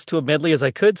as close to a medley as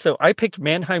I could, so I picked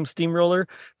Mannheim Steamroller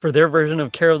for their version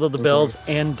of Carol of the Bells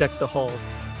and Deck the Hall.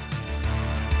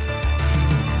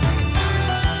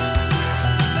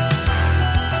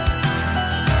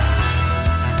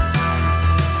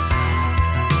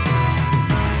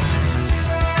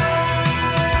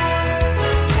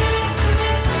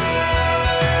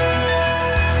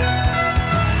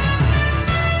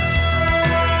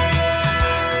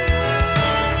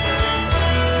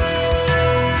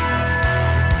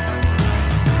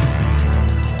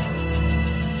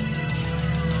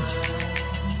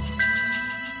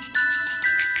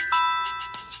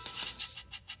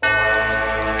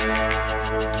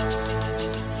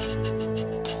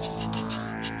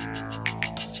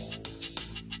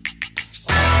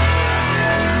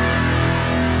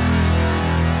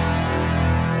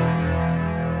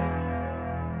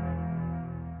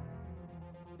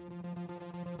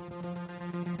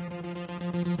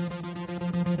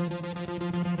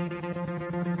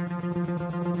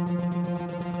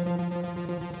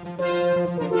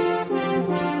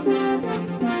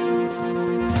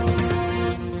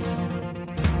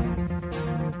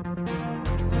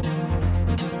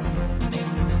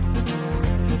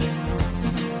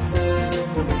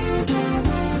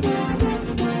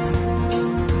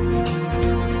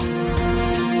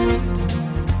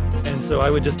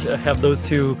 I would just have those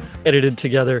two edited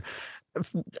together.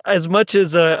 As much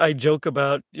as I joke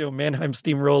about Mannheim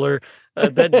Steamroller,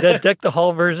 that Deck the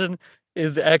Hall version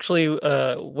is actually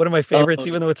one of my favorites,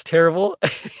 even though it's terrible.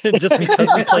 just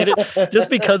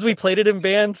because we played it in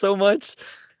band so much.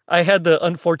 I had the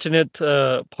unfortunate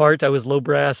part. I was low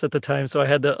brass at the time, so I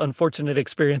had the unfortunate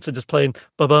experience of just playing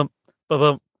ba-bump,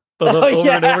 ba-bump, ba-bump over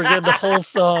and over again the whole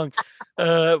song.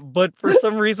 But for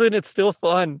some reason, it's still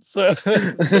fun. So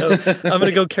I'm going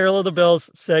to go Carol of the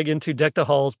Bells, seg into Deck the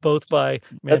Halls, both by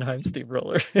Mannheim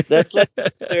Steamroller. That's like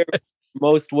their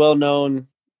most well-known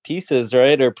pieces,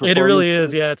 right? Or it really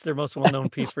is. Yeah, it's their most well-known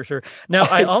piece for sure. Now,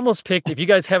 I almost picked, if you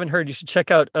guys haven't heard, you should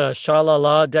check out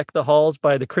Sha-La-La, Deck the Halls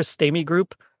by the Chris Stamey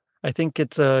Group. I think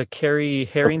it's Carrie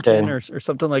Harrington or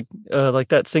something like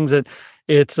that sings it.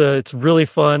 It's really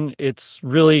fun. It's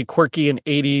really quirky and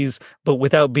 80s, but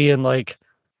without being like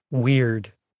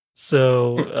weird.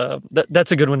 So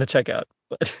that's a good one to check out.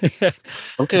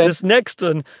 Okay. This next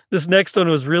one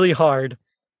was really hard.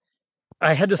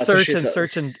 I had to search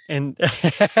and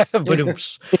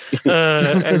badooms.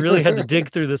 I really had to dig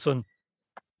through this one.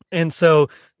 And so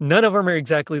none of them are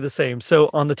exactly the same. So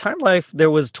on the Time Life,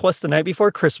 there was 'Twas the Night Before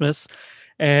Christmas,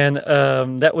 and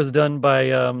that was done by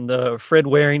the Fred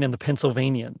Waring and the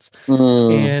Pennsylvanians.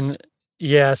 And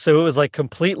yeah, so it was like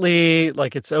completely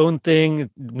like its own thing.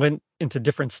 It went into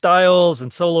different styles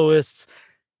and soloists.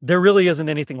 There really isn't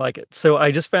anything like it. So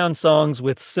I just found songs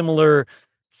with similar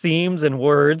themes and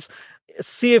words.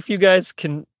 See if you guys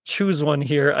can choose one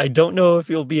here. I don't know if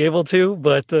you'll be able to,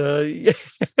 but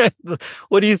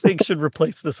what do you think should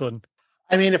replace this one?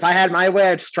 I mean, if I had my way,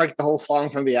 I'd strike the whole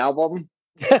song from the album,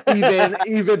 even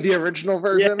the original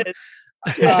version.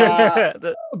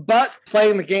 But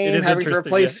playing the game, having to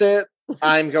replace it,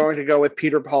 I'm going to go with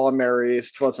Peter, Paul, and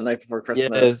Mary's "'Twas the Night Before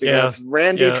Christmas" because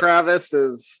Randy Travis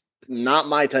is not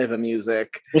my type of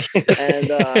music, and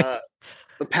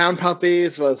the Pound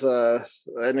Puppies was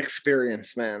an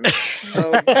experience, man.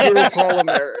 So Peter, Paul, and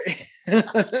Mary.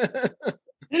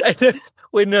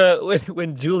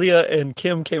 When Julia and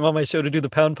Kim came on my show to do the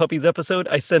Pound Puppies episode,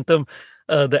 I sent them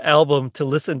the album to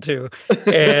listen to,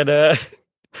 and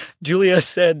Julia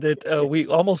said that we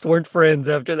almost weren't friends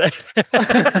after that.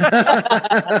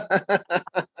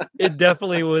 It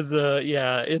definitely was.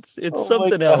 It's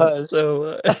something else.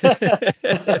 So.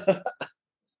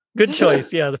 Good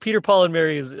choice. Yeah, the Peter, Paul, and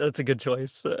Mary that's a good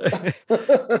choice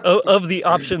of the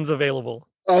options available.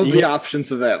 Options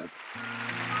available.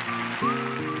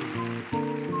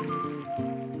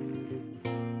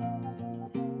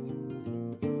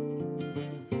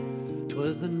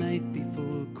 'Twas the night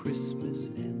before Christmas,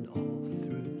 and all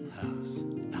through the house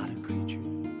not a creature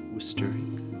was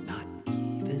stirring, not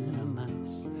even a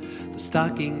mouse. The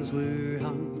stockings were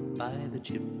hung by the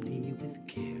chimney with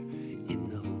care, in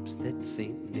the hopes that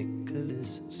St.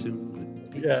 Nicholas soon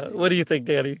would be. Yeah, what do you think,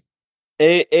 Danny?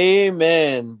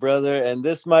 Amen, brother. And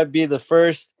this might be the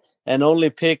first and only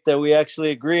pick that we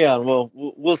actually agree on. Well,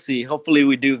 we'll see. Hopefully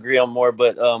we do agree on more,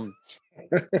 but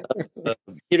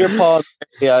Peter, Paul,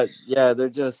 they're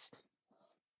just,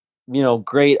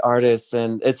 great artists,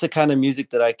 and it's the kind of music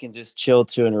that I can just chill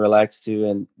to and relax to,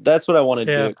 and that's what I want to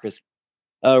do at Christmas.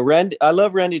 I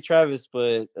love Randy Travis,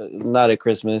 but not at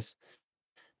Christmas.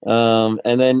 And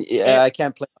then I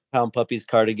can't play Pound Puppies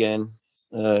card again.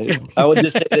 I would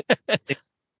just say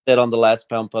that on the last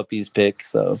Pound Puppies pick.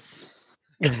 So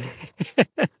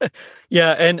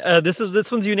yeah, and this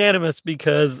one's unanimous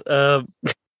because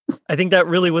I think that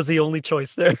really was the only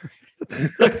choice there.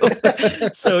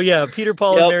 So yeah, Peter,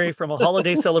 Paul, and Mary from A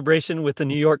Holiday Celebration with the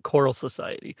New York Choral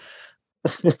Society.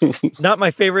 Not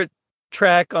my favorite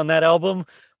track on that album,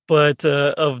 but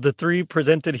of the three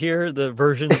presented here, the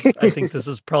versions, I think this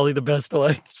is probably the best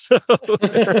one. So,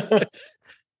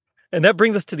 and that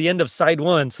brings us to the end of side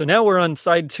one. So now we're on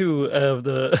side two of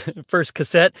the first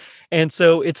cassette. And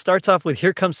so it starts off with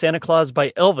Here Comes Santa Claus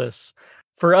by Elvis.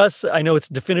 For us, I know it's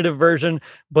a definitive version,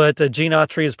 but Gene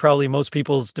Autry is probably most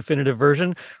people's definitive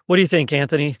version. What do you think,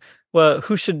 Anthony? Well,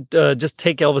 who should just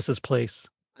take Elvis's place?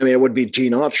 I mean, it would be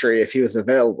Gene Autry if he was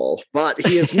available, but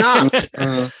he is not.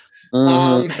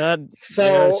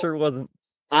 Sure wasn't.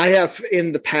 I have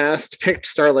in the past picked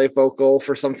Starlight Vocal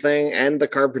for something and the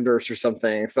Carpenters for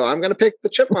something. So I'm going to pick the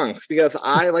Chipmunks because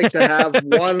I like to have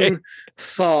one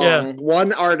song,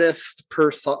 one artist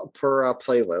per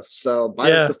playlist. So by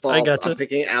default, I'm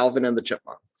picking Alvin and the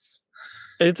Chipmunks.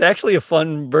 It's actually a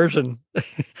fun version.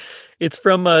 It's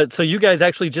from, so you guys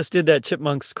actually just did that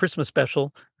Chipmunks Christmas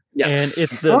special. Yes. And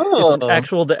it's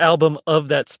the album of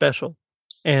that special.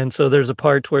 And so there's a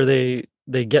part where they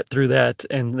get through that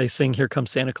and they sing Here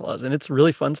Comes Santa Claus, and it's a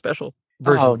really fun special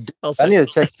version. I need to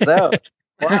check it out.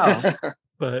 Wow.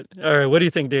 But all right, what do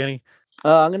you think, Danny?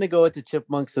 I'm gonna go with the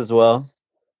Chipmunks as well.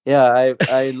 Yeah,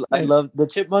 I Nice. love the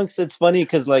Chipmunks. It's funny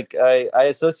because like I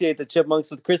associate the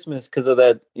Chipmunks with Christmas because of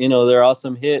that, their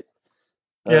awesome hit.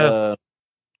 Yeah.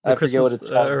 I forget what Christmas,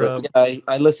 it's called, or, but yeah,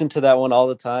 I listen to that one all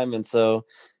the time, and so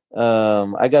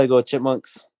I gotta go with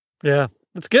Chipmunks. Yeah,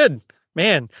 that's good,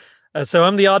 man. So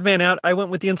I'm the odd man out. I went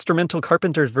with the instrumental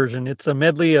Carpenters version. It's a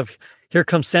medley of "Here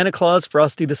Comes Santa Claus,"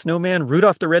 "Frosty the Snowman,"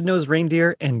 "Rudolph the Red-Nosed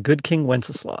Reindeer," and "Good King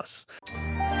Wenceslas."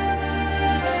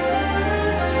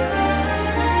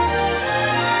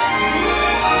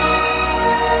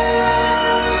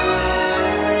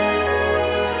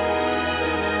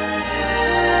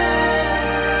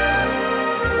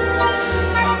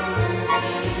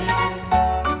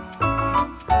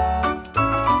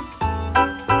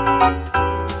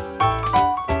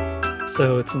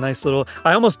 So it's a nice little.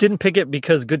 I almost didn't pick it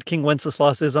because "Good King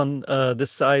Wenceslas" is on this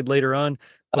side later on,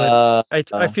 but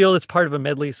I feel it's part of a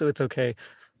medley, so it's okay.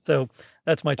 So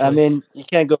that's my choice. I mean, you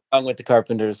can't go wrong with the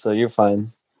Carpenters, so you're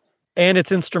fine. And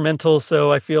it's instrumental,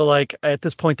 so I feel like at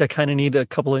this point I kind of need a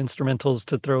couple of instrumentals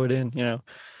to throw it in.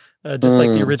 Just like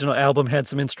the original album had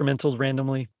some instrumentals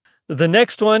randomly. The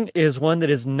next one is one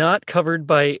that is not covered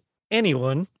by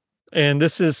anyone. And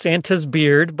this is "Santa's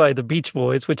Beard" by the Beach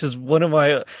Boys, which is one of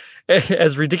my,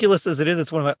 as ridiculous as it is,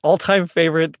 it's one of my all-time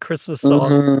favorite Christmas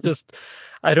songs. Just,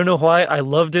 I don't know why. I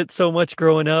loved it so much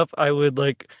growing up. I would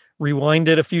like rewind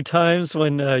it a few times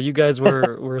when you guys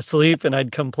were asleep and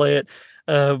I'd come play it.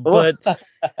 But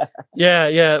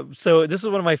yeah. So this is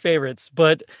one of my favorites,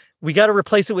 but we got to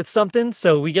replace it with something.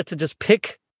 So we get to just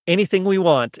pick anything we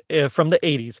want from the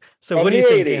 80s. So From what do you the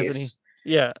think, 80s. Anthony?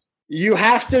 Yeah. You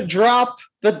have to drop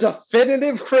the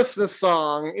definitive Christmas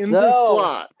song in the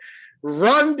slot.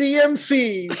 Run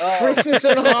DMC's "Christmas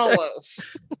in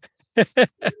Hollis."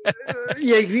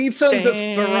 You need some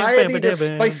variety to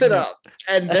spice it up.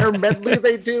 And their medley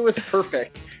they do is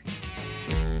perfect.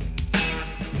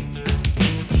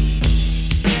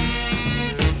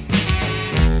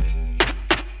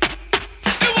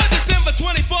 It was December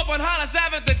 24th on Hollis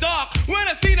Ave at the dark when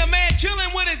I seen a man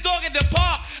chilling with his dog at the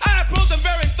park. I approached him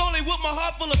very slowly with my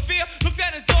heart full of fear. Looked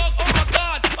at his dog, oh my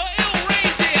God, a ill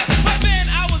reindeer. But then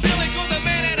I was ill because the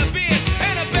man had a beard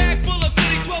and a bag full of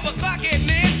goodies, 12 o'clock at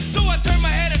night. So I turned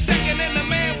my head a second and the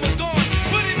man was gone.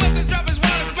 But he must have dropped his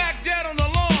wallet smack dead on the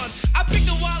lawn. I picked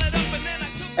the wallet up and then I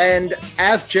took. And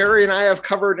as Jerry and I have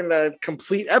covered in a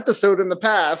complete episode in the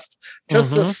past,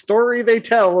 just the story they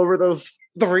tell over those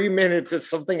 3 minutes is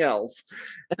something else.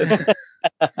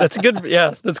 That's good.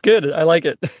 Yeah, that's good. I like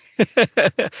it.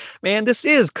 Man, this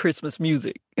is Christmas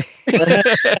music.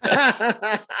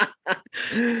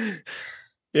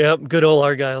 Yep, good old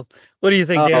Argyle. What do you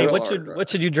think, Danny? What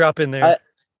should you drop in there?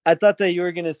 I thought that you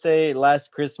were gonna say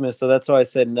 "Last Christmas," so that's why I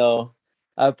said no.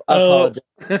 I apologize.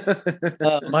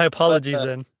 My apologies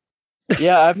then.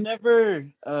 Yeah, I've never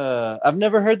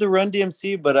heard the Run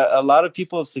DMC, but a lot of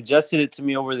people have suggested it to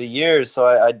me over the years, so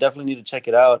I definitely need to check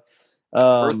it out.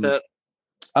 Worth it.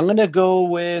 I'm gonna go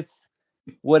with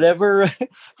whatever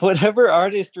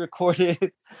artist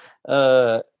recorded.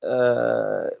 What's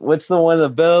the one? The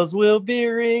bells will be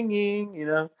ringing.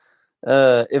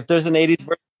 If there's an '80s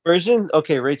version,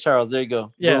 okay, Ray Charles. There you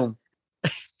go. Yeah. Boom.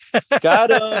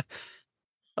 Got him.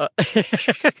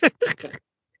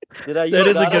 Did I use that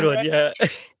is a good him? one. Yeah.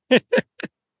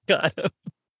 Got him.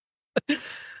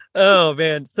 Oh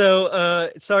man. So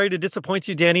sorry to disappoint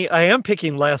you, Danny. I am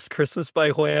picking "Last Christmas"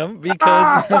 by Wham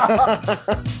because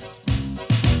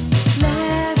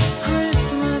Last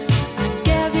Christmas I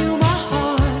gave you my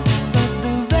heart, but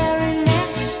the very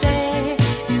next day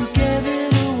you gave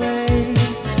it away.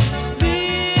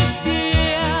 This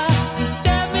year, to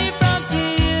save me from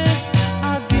tears,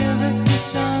 I'll give it to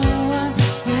someone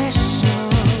special.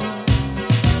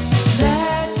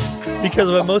 because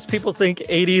what most people think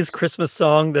 80s Christmas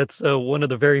song, that's one of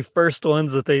the very first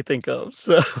ones that they think of.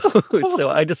 So so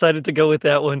I decided to go with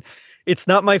that one. It's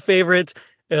not my favorite.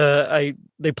 They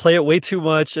play it way too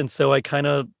much, and so I kind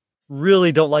of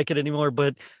really don't like it anymore,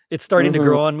 but it's starting to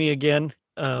grow on me again.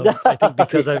 I think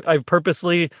because I've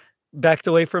purposely backed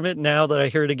away from it. Now that I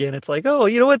hear it again, it's like, oh,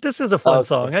 you know what? This is a fun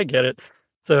song. I get it.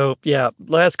 So yeah,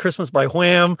 "Last Christmas" by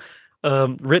Wham,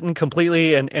 written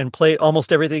completely and play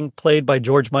almost everything played by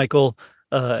George Michael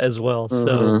as well.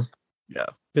 So yeah,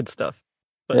 good stuff.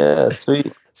 But, yeah,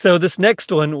 sweet. So this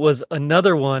next one was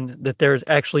another one that there's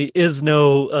actually is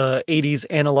no 80s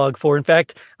analog for. In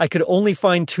fact, I could only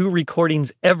find 2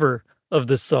 recordings ever of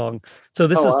this song. So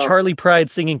this is Charlie Pride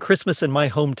singing "Christmas in My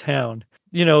Hometown."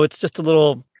 You know, it's just a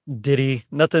little ditty,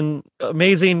 nothing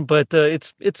amazing, but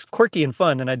it's quirky and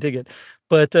fun, and I dig it.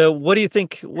 But what do you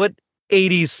think? What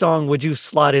 '80s song would you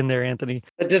slot in there, Anthony?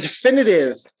 The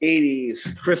definitive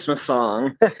 80s Christmas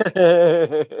song.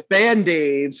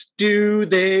 Band-Aids, do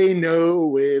they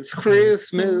know it's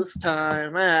Christmas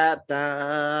time at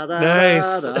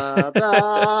Nice.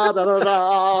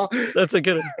 That's a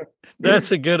good one.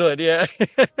 That's a good one, yeah.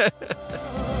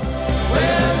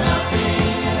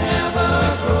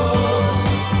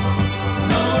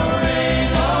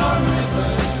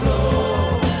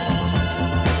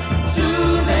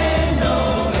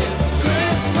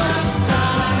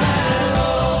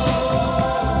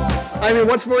 I mean,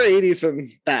 what's more 80s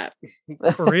than that?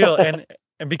 For real. And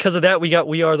because of that, we got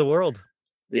We Are the World.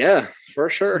 Yeah, for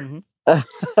sure. Mhm.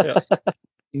 Yeah.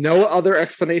 No other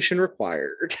explanation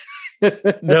required.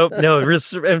 No,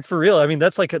 and for real, I mean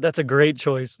that's a great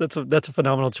choice. That's a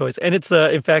phenomenal choice, and it's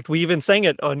in fact we even sang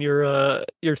it on your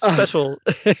special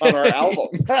On our album.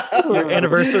 your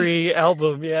anniversary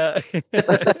album. Yeah.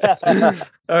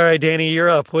 All right, Danny, you're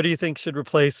up. What do you think should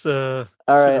replace? All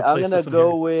right, I'm replace gonna this one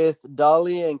go here? with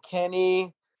Dolly and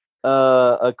Kenny.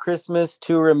 A Christmas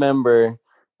to Remember.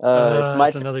 It's my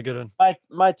That's another good one.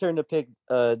 my turn to pick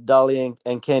Dolly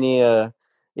and Kenny.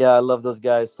 Yeah, I love those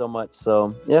guys so much.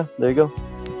 So yeah, there you go.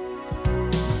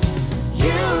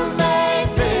 You made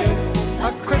this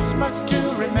a Christmas to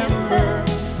remember.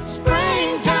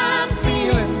 Springtime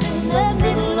feelings in the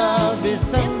middle of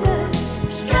December.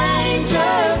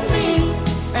 Strangers meet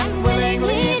and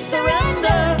willingly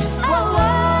surrender. Oh,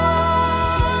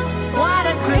 what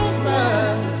a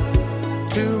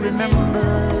Christmas to remember.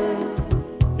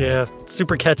 Yeah,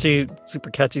 super catchy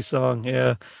song.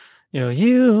 Yeah.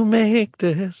 You make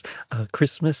this a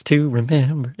Christmas to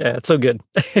remember. Yeah, it's so good.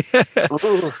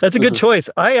 That's a good choice.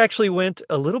 I actually went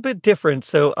a little bit different.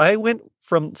 So I went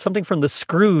from something from the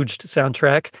Scrooged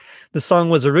soundtrack. The song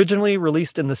was originally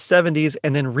released in the 70s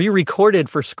and then re-recorded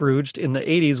for Scrooged in the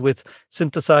 80s with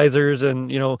synthesizers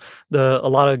and, a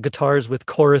lot of guitars with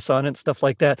chorus on it and stuff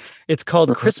like that. It's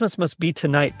called Christmas Must Be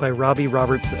Tonight by Robbie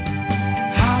Robertson.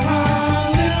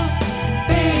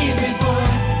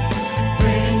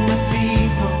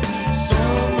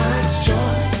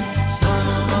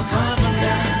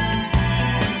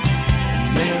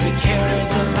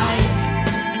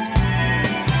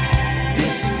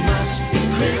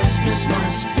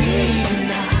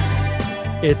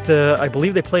 I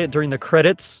believe they play it during the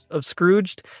credits of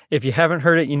Scrooged. If you haven't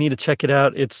heard it, you need to check it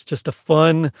out. It's just a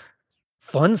fun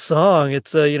song.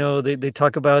 It's they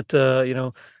talk about how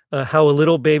a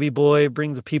little baby boy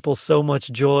brings the people so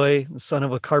much joy, the son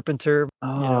of a carpenter.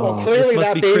 Well, clearly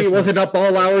that baby Christmas. wasn't up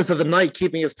all hours of the night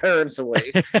keeping his parents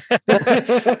away.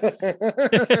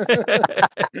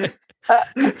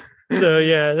 So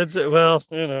yeah, that's but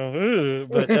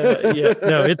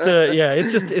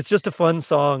it's just a fun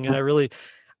song, and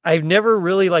I've never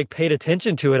really paid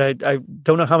attention to it. I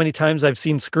don't know how many times I've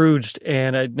seen Scrooged,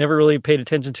 and I never really paid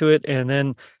attention to it, and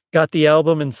then got the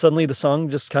album, and suddenly the song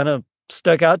just kind of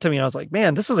stuck out to me. I was like,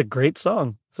 man, this is a great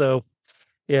song. So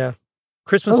yeah,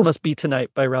 Christmas Must Be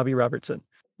Tonight by Robbie Robertson.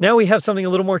 Now we have something a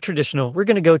little more traditional. We're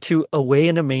going to go to Away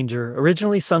in a Manger,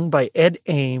 originally sung by Ed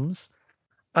Ames.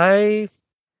 I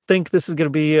think this is going to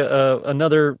be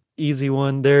another easy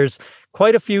one. There's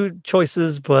quite a few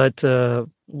choices, but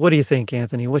what do you think,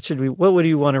 Anthony? What would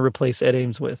you want to replace Ed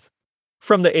Ames with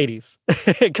from the 80s?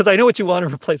 Because I know what you want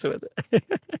to replace it with.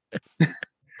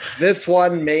 This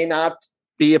one may not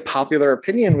be a popular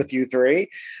opinion with you three.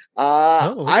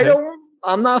 Okay.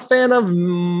 I'm not a fan of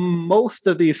most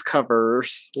of these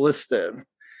covers listed.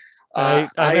 I'm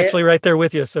actually right there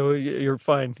with you, so you're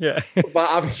fine. Yeah. But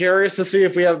I'm curious to see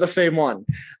if we have the same one.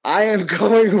 I am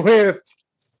going with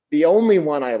the only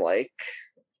one I like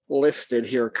listed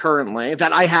here currently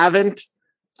that I haven't.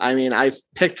 I mean, I've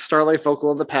picked Starlight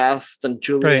Focal in the past and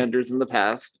Julie Right. Andrews in the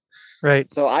past. Right.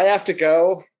 So I have to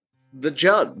go the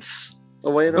Judds,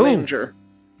 Away in a Ooh. Manger.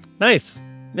 Nice.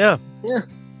 Yeah. Yeah.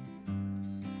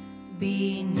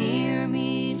 Be near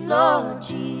me, Lord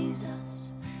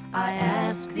Jesus. I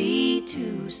ask thee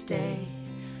to stay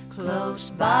close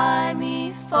by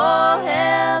me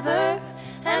forever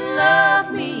and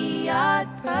love me, I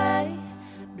pray.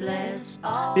 Bless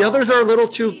all. The others are a little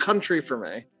too country for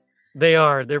me. They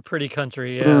are. They're pretty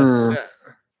country. Yeah. Yeah.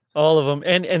 All of them.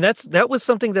 And that was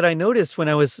something that I noticed when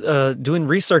I was doing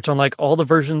research on all the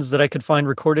versions that I could find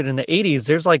recorded in the 80s.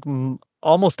 There's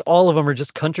almost all of them are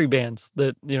just country bands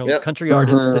that, Yep. country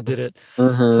artists that did it.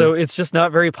 So it's just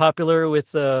not very popular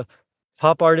with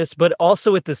pop artists, but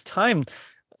also at this time,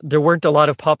 there weren't a lot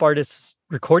of pop artists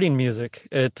recording music.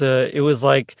 It was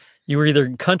like you were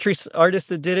either country artist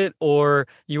that did it, or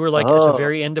you were at the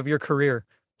very end of your career.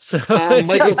 So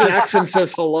Michael Jackson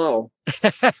says hello.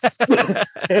 So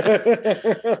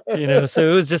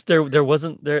it was just there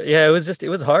wasn't there. Yeah, it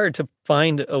was hard to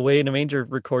find a Way in a Manger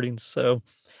recordings. So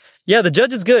yeah, the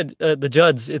Judds is good. The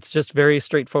Judds, it's just very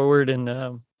straightforward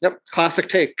and yep, classic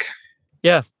take.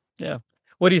 Yeah.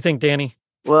 What do you think, Danny?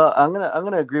 Well, I'm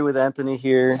gonna agree with Anthony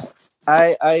here.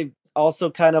 I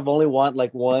also kind of only want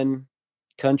like one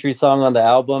country song on the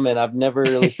album, and I've never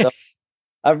really felt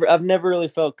I've never really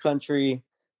felt country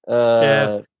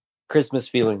Christmas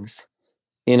feelings.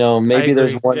 Maybe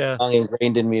there's one song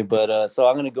ingrained in me, but so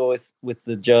I'm gonna go with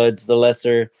the Judds, the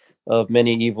lesser of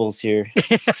many evils here.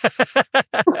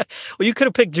 Well, you could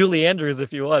have picked Julie Andrews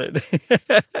if you wanted.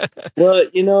 Well,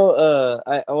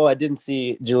 I didn't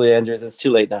see Julie Andrews. It's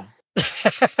too late now.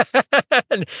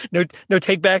 No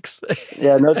take backs.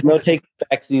 Yeah, no take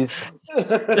backsies.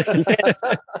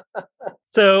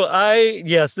 So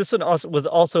this one was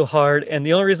also hard, and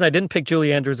the only reason I didn't pick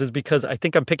Julie Andrews is because I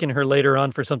think I'm picking her later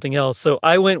on for something else. So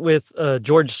I went with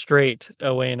George Strait,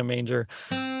 Away in a Manger.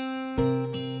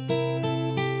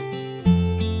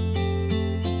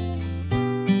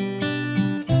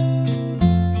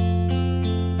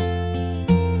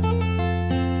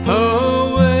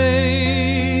 Away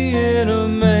in a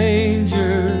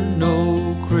manger,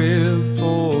 no crib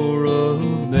for a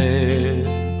bed.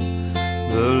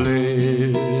 The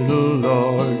little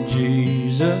Lord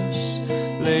Jesus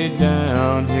laid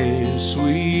down his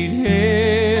sweet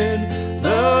head.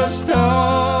 The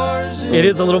stars. It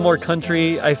is a little more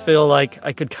country. I feel like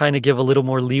I could kind of give a little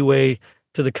more leeway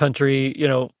to the country,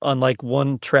 on like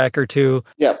one track or two.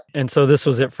 Yep. And so this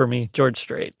was it for me, George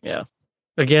Strait. Yeah.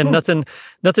 Again, nothing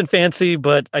fancy,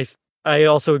 but I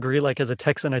also agree. Like as a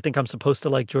Texan, I think I'm supposed to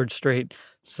like George Strait.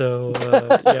 So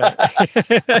yeah.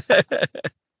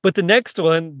 But the next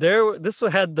one, this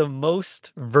one had the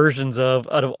most versions out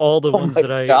of all the ones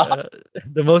that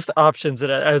the most options that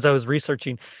as I was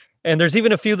researching. And there's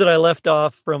even a few that I left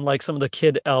off from like some of the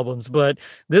kid albums. But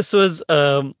this was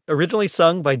originally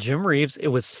sung by Jim Reeves. It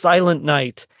was Silent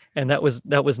Night, and that was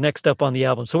next up on the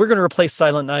album. So we're going to replace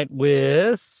Silent Night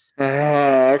with.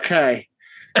 Okay.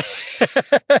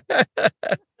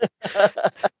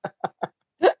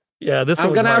 Yeah, this.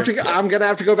 I'm gonna have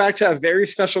to go back to A Very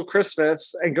Special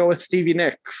Christmas and go with Stevie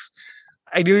Nicks.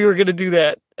 I knew you were gonna do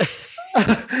that.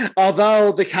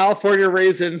 Although the California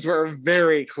Raisins were a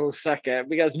very close second,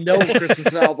 because no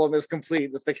Christmas album is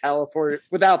complete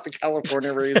without the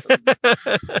California Raisins.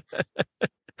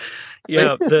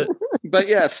 Yeah, but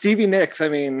yeah, Stevie Nicks. I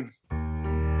mean.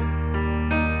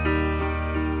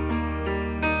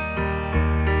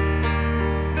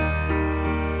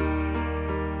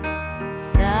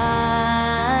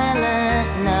 Silent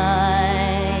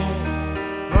night,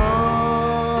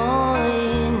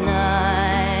 holy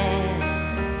night,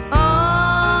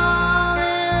 all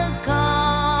is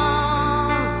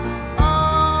calm,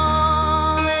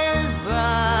 all is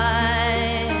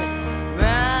bright.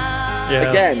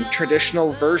 Again,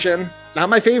 traditional version. Not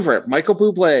my favorite. Michael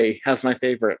Bublé has my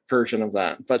favorite version of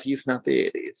that, but he's not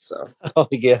the 80s. So. Oh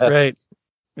yeah. Right.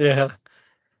 Yeah.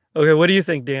 Okay. What do you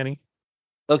think, Danny?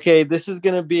 Okay, this is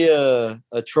gonna be a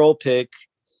troll pick.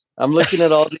 I'm looking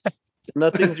at all.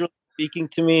 Nothing's really speaking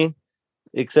to me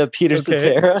except Peter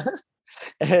Cetera,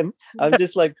 and I'm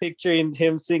just like picturing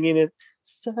him singing it.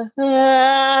 Silent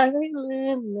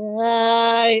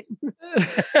night.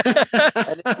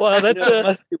 Wow,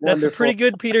 that's a pretty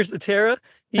good Peter Cetera.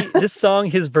 This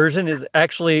song, his version is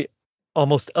actually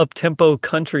almost up-tempo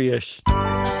country-ish.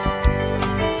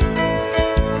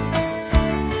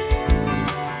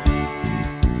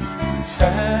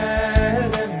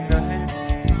 Silent night,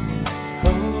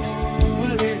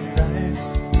 holy night,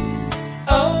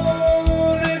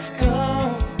 all is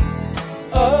calm,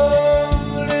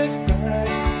 all is bright,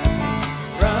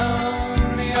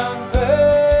 round the young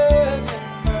virgin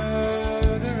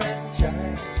mother and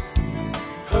child.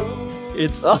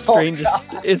 It's the strangest.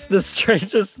 It's the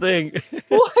strangest thing.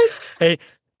 What? Hey,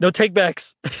 no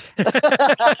takebacks.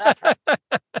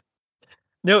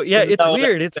 No, yeah, it's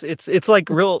weird. It's like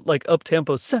real like up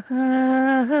tempo.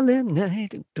 Silent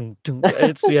night.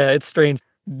 It's strange.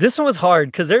 This one was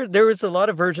hard because there was a lot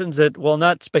of versions that, while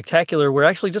not spectacular, were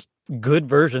actually just good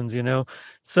versions,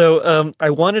 So I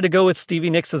wanted to go with Stevie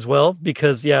Nicks as well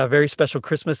because, yeah, Very Special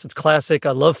Christmas. It's classic.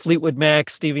 I love Fleetwood Mac.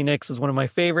 Stevie Nicks is one of my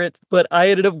favorites, but I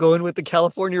ended up going with the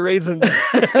California Raisins.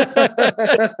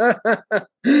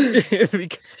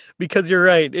 Because you're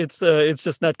right. It's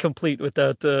just not complete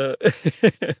without.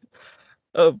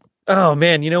 Oh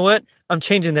man, you know what? I'm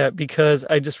changing that because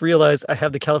I just realized I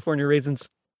have the California Raisins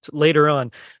later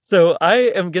on. So I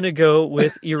am gonna go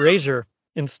with Erasure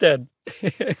instead.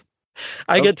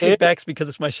 I get Okay. takebacks because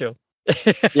it's my show.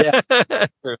 Yeah.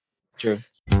 True.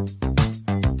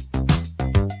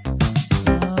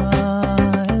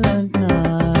 Silent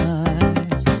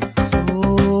night,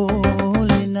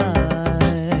 holy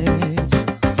night,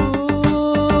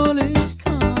 all is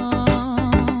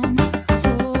calm,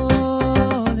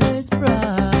 all is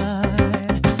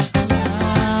bright.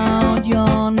 Round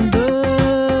yon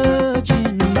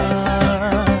virgin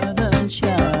mother and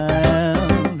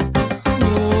child,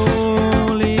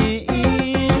 holy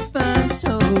infant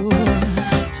soul,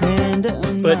 tender.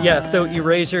 But yeah, so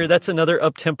Erasure, that's another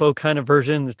up-tempo kind of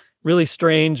version. Really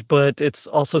strange, but it's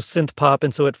also synth pop,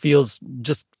 and so it feels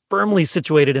just firmly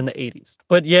situated in the 80s.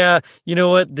 But yeah, you know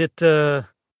what? That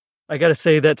I gotta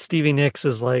say that Stevie Nicks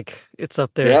is like, it's up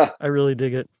there. Yeah. I really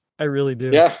dig it. I really do.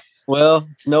 Yeah. Well,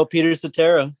 it's no Peter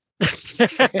Cetera.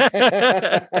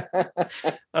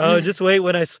 Oh, just wait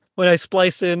when I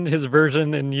splice in his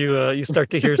version and you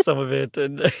start to hear some of it.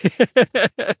 And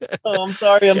Oh, I'm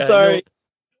sorry. I'm Yeah, sorry.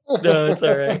 no, it's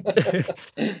all right.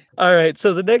 All right.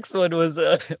 So the next one was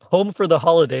Home for the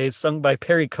Holidays, sung by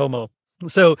Perry Como.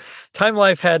 So Time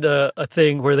Life had a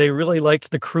thing where they really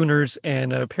liked the crooners,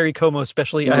 and Perry Como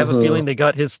especially. I have a feeling they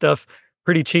got his stuff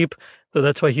pretty cheap, so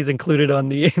that's why he's included on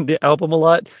the album a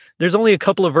lot. There's only a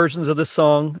couple of versions of this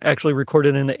song actually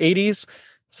recorded in the 80s.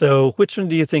 So which one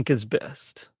do you think is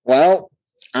best? Well,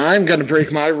 I'm going to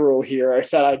break my rule here. I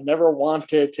said I'd never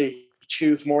wanted to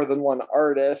choose more than one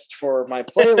artist for my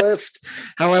playlist.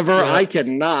 However, Yeah. I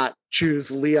cannot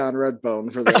choose Leon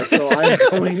Redbone for this, so I'm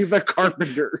going the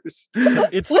Carpenters.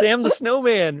 It's Sam the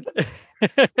Snowman.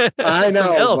 I From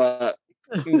know, Elf. but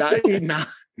not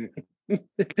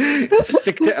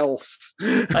stick to Elf.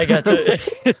 I got you.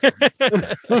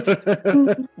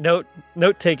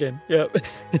 Note taken. Yep.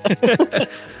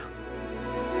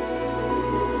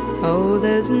 Oh,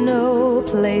 there's no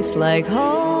place like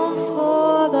home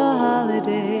for the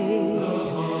holidays.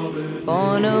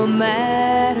 For no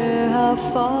matter how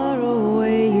far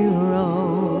away you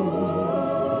roam,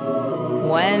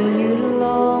 when you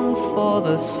long for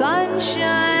the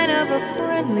sunshine of a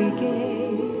friendly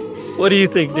gaze. What do you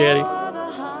think, Danny?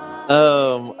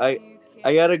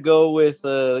 I gotta go with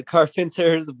the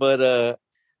Carpenters, but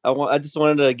I just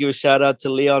wanted to give a shout out to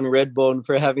Leon Redbone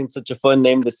for having such a fun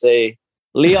name to say.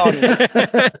 Leon.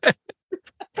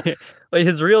 Like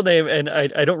his real name, and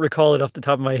I don't recall it off the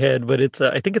top of my head, but it's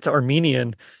I think it's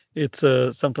Armenian. It's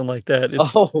something like that.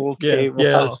 It's, Oh, okay.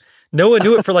 yeah. Wow. No one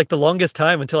knew it for like the longest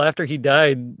time until after he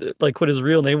died, like what his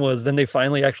real name was. Then they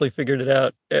finally actually figured it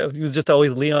out. He was just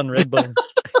always Leon Redbone.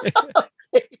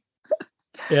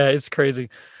 Yeah, it's crazy.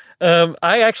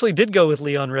 I actually did go with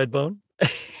Leon Redbone.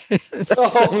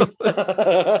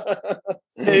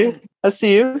 Hey, I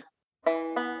see you.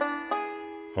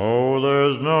 Oh,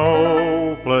 there's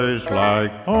no place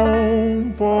like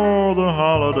home for the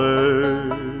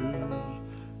holidays,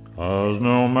 'cause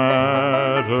no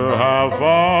matter how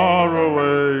far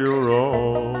away you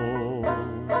roam,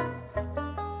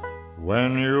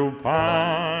 when you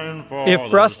pine for If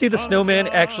Frosty the Snowman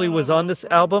actually was on this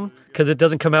album, because it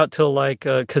doesn't come out till like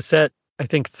cassette, I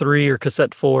think 3 or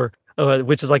cassette 4,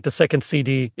 which is like the second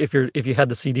CD if you had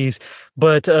the CDs.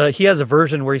 But he has a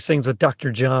version where he sings with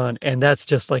Dr. John, and that's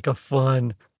just like a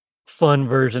fun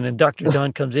version. And Dr.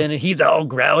 John comes in and he's all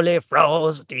growly,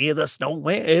 Frosty the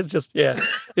Snowman. It's just, yeah,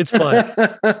 it's fun.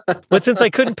 But since I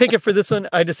couldn't pick it for this one,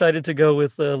 I decided to go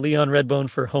with Leon Redbone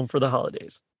for Home for the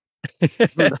Holidays.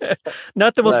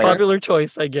 Not the most Nice. popular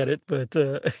choice, I get it,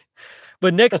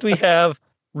 but next we have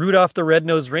Rudolph the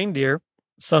Red-Nosed Reindeer,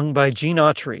 sung by Gene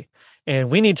Autry.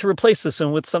 And we need to replace this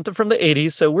one with something from the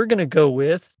 80s, so we're going to go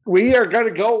with... We are going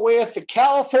to go with the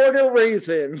California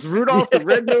Raisins, Rudolph the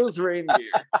Red-Nosed Reindeer.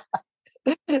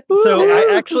 So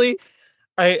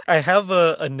I have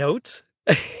a note.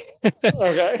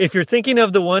 Okay. If you're thinking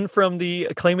of the one from the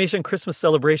Claymation Christmas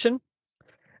Celebration,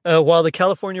 while the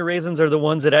California Raisins are the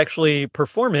ones that actually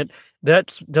perform it,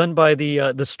 that's done by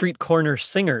the Street Corner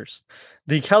Singers.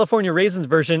 The California Raisins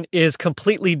version is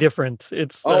completely different.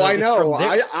 It's I it's know. from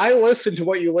their- I listened to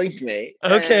what you linked me.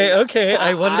 Okay, and okay.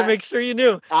 I wanted to make sure you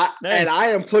knew. Nice. And I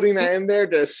am putting that in there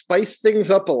to spice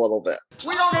things up a little bit.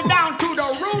 We're going down to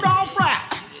the Rudolph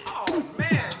rap. Oh,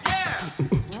 man, yeah.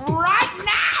 Right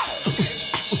now.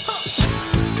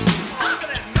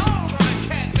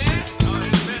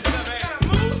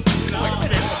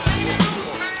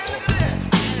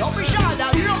 Don't be shy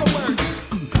now, you know the word.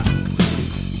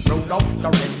 Rudolph the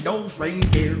red-nosed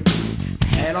reindeer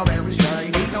had a very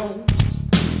shiny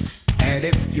nose. And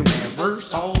if you ever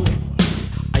saw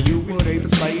it, you would even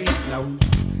say no.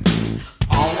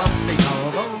 All of the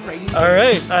other reindeer All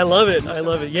right, I love it. I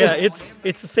love it. Yeah,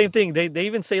 it's the same thing. They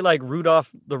even say like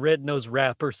Rudolph the Red-Nosed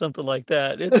Rap or something like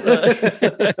that.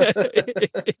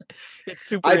 It's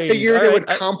super. I 80s. figured All it right, would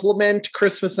complement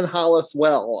Christmas in Hollis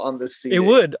well on this CD. it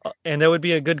would, and that would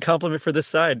be a good compliment for this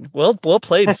side. Well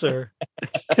played, sir.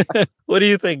 What do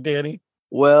you think, Danny?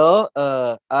 Well,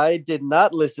 I did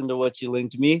not listen to what you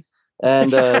linked me, and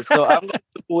so I'm going to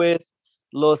go with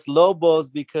Los Lobos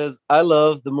because I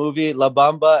love the movie La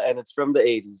Bamba, and it's from the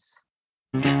 80s.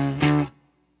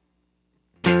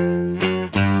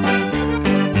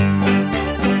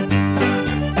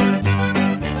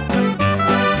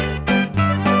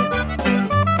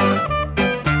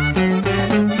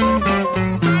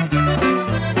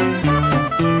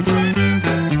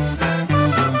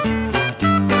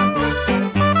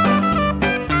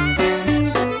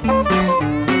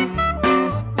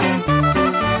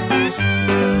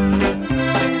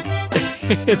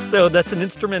 So that's an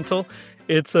instrumental.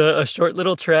 It's a short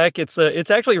little track. It's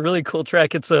actually a really cool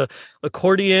track. It's a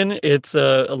accordion. It's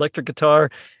a electric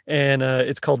guitar, and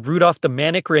it's called Rudolph the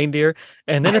Manic Reindeer.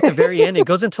 And then at the very end, it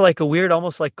goes into like a weird,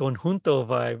 almost like conjunto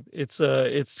vibe.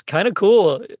 It's kind of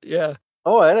cool. Yeah.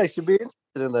 Oh, I'd actually be interested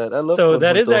in that. I love. So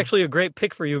that is conjunto. actually a great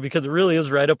pick for you because it really is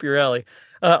right up your alley.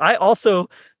 I also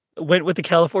went with the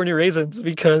California Raisins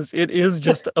because it is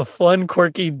just a fun,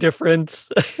 quirky, different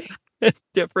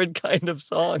kind of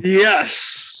song.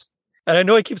 Yes. And I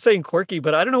know I keep saying quirky,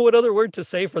 but I don't know what other word to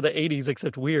say for the 80s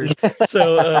except weird.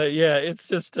 So yeah, it's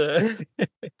just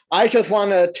I just want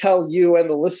to tell you and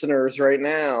the listeners right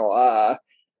now,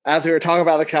 as we were talking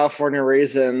about the California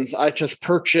Raisins, I just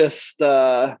purchased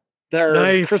their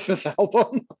Nice. Christmas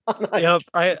album. Yep,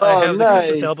 I Oh, have the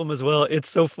Christmas nice. album as well. It's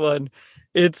so fun.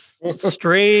 It's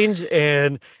strange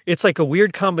and it's like a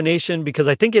weird combination because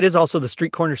I think it is also the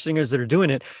Street Corner Singers that are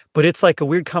doing it, but it's like a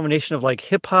weird combination of like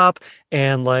hip hop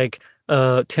and like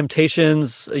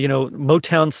Temptations,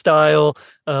 Motown style,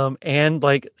 and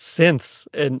like synths.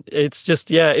 And it's just,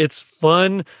 yeah, it's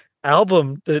fun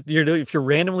album that you're doing. If you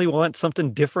randomly want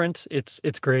something different, it's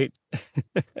great.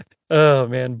 Oh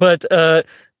man. But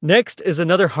next is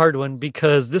another hard one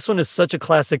because this one is such a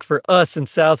classic for us in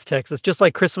South Texas, just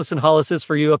like Christmas in Hollis is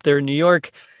for you up there in New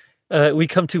York. We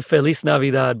come to Feliz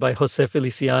Navidad by Jose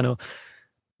Feliciano.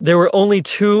 There were only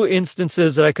 2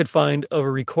 instances that I could find of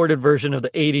a recorded version of the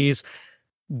 80s.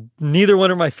 Neither one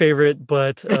are my favorite,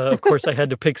 but of course I had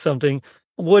to pick something.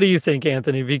 What do you think,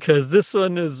 Anthony? Because this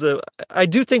one is, I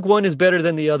do think one is better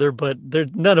than the other, but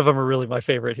none of them are really my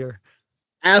favorite here.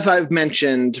 As I've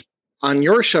mentioned on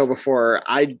your show before,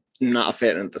 I'm not a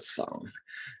fan of this song.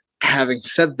 Having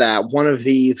said that, one of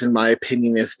these, in my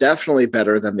opinion, is definitely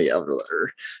better than the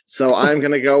other. So I'm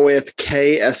going to go with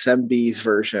KSMB's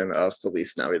version of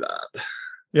Feliz Navidad.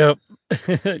 Yep.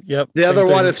 Yep. The other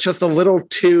one is just a little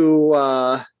too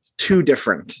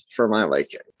different for my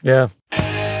liking. Yeah.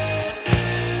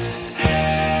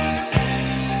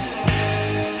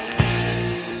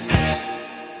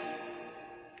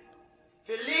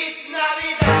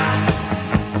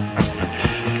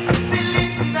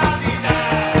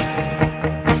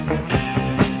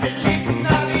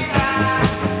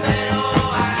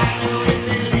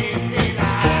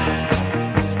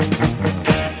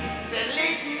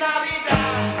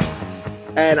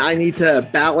 And I need to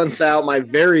balance out my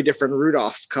very different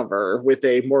Rudolph cover with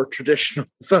a more traditional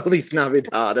Feliz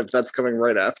Navidad if that's coming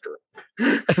right after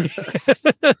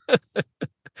it.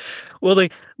 Well, the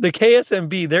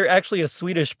KSMB, they're actually a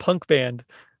Swedish punk band.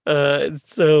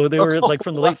 So they were like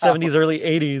from the late 70s, early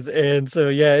 80s. And so,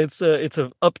 yeah, it's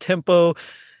a up tempo.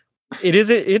 It is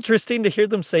interesting to hear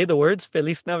them say the words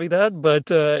Feliz Navidad, but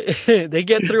they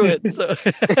get through it. So.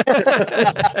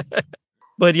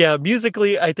 But yeah,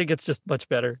 musically, I think it's just much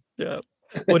better. Yeah.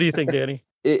 What do you think, Danny?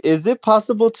 Is it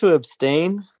possible to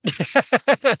abstain?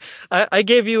 I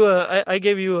gave you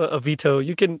a veto.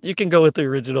 You can go with the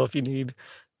original if you need.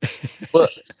 Well,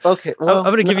 okay. Well,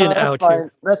 I'm gonna give you an that's out fine.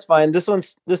 here. That's fine. This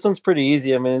one's pretty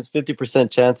easy. I mean, it's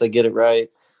 50% chance I get it right.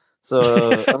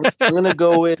 So I'm gonna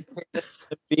go with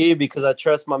B because I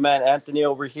trust my man Anthony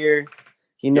over here.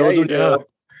 He knows what do.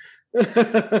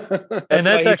 And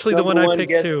that's actually the one I picked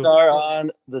guest too. Star on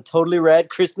the Totally Rad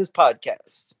Christmas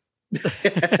podcast.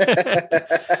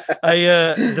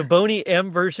 The Boney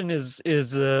M version is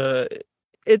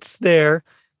it's there.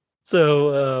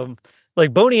 So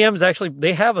like Boney M's actually,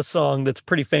 they have a song that's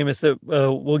pretty famous that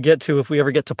we'll get to if we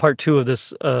ever get to part 2 of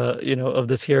this of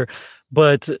this here,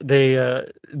 but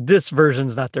this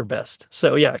version's not their best.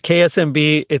 So yeah,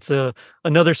 KSMB, it's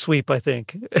another sweep, I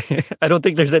think. I don't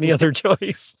think there's any other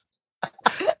choice.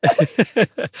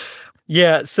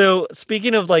 Yeah, so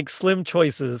speaking of like slim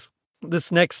choices,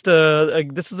 this next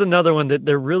this is another one that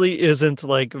there really isn't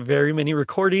like very many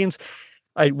recordings.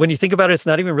 When you think about it, it's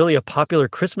not even really a popular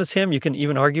Christmas hymn. You can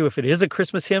even argue if it is a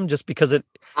Christmas hymn, just because it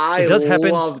does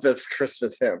happen. Love this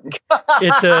Christmas hymn.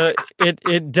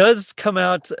 It does come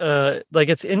out like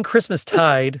it's in Christmas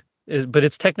tide, but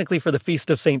it's technically for the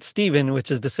Feast of Saint Stephen,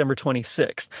 which is December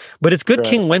 26th. But it's Good Right.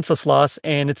 King Wenceslas,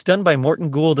 and it's done by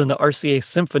Morton Gould and the RCA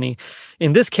Symphony.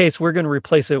 In this case, we're going to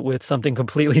replace it with something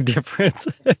completely different.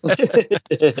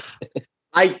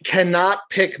 I cannot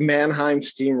pick Mannheim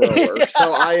Steamroller,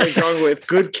 so I am going with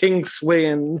Good King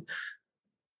Swing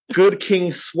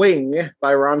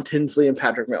by Ron Tinsley and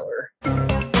Patrick Miller. Good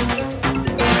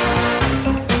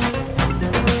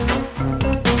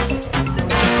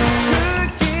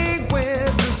King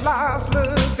Wenceslas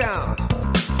looked down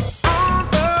on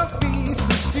the feast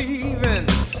of Stephen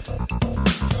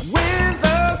when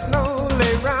the snow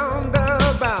lay round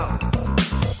about,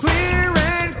 clear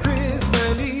and crisp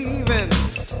and even.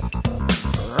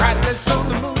 Rightly showed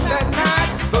the moon that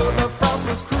night, though the frost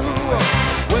was cruel.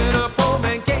 When a poor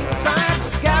man came inside,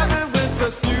 gathered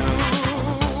winter's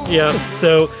fuel. Yeah.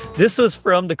 So this was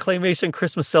from the Claymation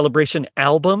Christmas Celebration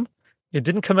album. It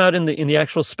didn't come out in the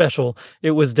actual special.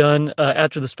 It was done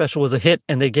after the special was a hit,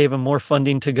 and they gave him more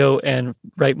funding to go and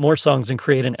write more songs and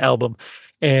create an album.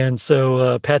 And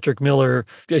so Patrick Miller,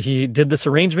 he did this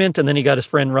arrangement, and then he got his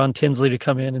friend Ron Tinsley to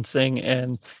come in and sing.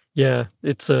 And yeah,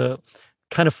 it's a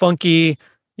kind of funky,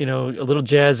 a little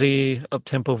jazzy,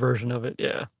 up-tempo version of it.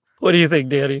 Yeah. What do you think,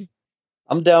 Danny?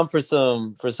 I'm down for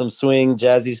some swing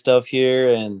jazzy stuff here,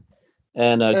 and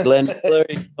Glenn Miller.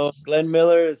 Glenn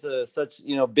Miller is such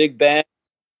big band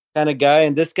kind of guy,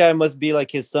 and this guy must be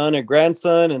like his son or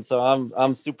grandson, and so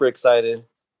I'm super excited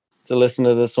to listen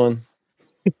to this one.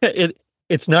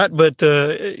 It's not, but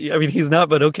he's not,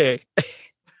 but okay.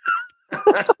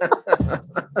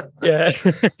 Yeah.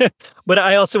 But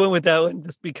I also went with that one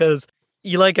just because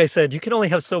like I said, you can only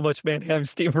have so much Mannheim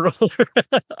Steamroller.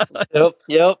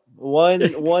 Yep.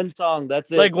 One song.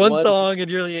 That's it. Like one song,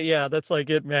 and that's like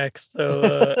it, max.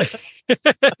 So,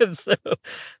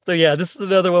 so yeah, this is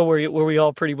another one where we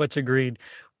all pretty much agreed.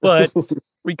 But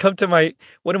we come to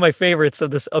one of my favorites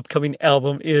of this upcoming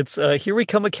album. It's Here We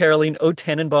Come a Caroling, O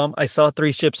Tannenbaum, I Saw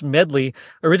Three Ships medley,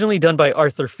 originally done by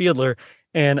Arthur Fiedler.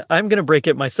 And I'm going to break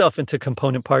it myself into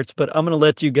component parts, but I'm going to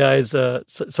let you guys, so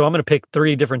I'm going to pick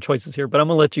three different choices here, but I'm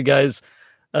going to let you guys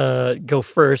go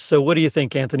first. So what do you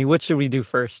think, Anthony? What should we do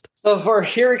first? So for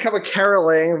Here We Come a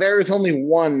Caroling, there is only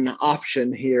one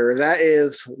option here. That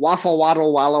is Waffle,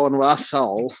 Waddle, Wallow, and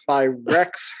Wassel by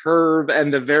Rex, Herb,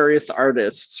 and the various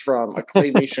artists from A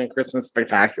Claymation Christmas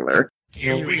Spectacular.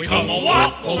 Here we come a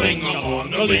waffling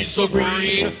among the leaves so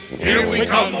green. Here we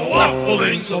come a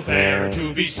waffling so fair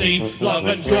to be seen. Love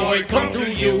and joy come to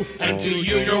you, and to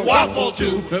you your waffle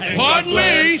too. Pardon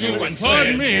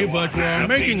me, but you're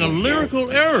making a lyrical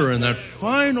error in that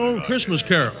fine old Christmas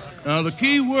carol. Now, the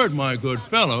key word, my good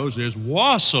fellows, is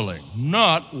wassailing,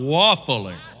 not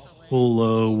waffling.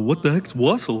 Well, what the heck's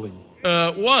wassailing?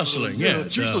 Wassailing,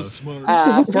 yes. You're so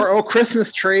smart. For Oh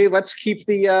Christmas Tree, let's keep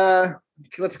it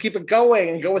going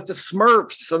and go with the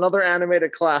Smurfs, another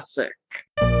animated classic.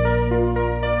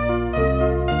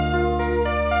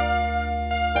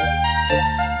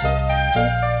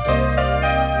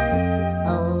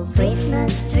 Oh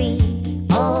Christmas tree,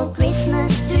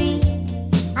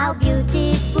 how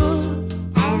beautiful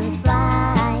and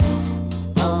bright.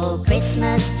 Oh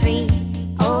Christmas tree,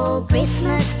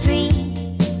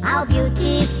 how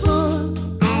beautiful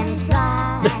and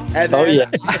bright. Oh yeah.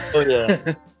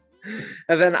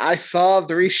 And then I Saw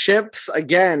Three Ships.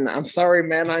 Again, I'm sorry,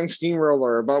 Mannheim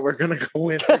Steamroller, but we're going to go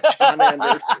with John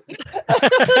Anderson.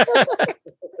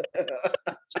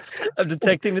 I'm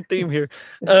detecting the theme here.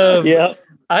 Yeah.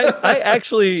 I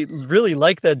actually really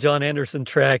like that John Anderson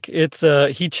track. It's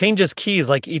he changes keys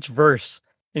like each verse,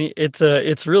 and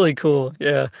it's really cool.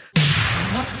 Yeah.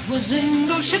 What was in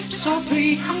those ships, all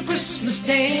three, on Christmas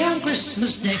Day, on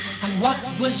Christmas Day? And what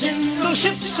was in those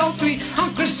ships, all three,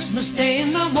 on Christmas Day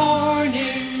in the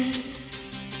morning?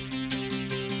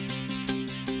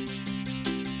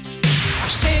 Our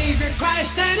Savior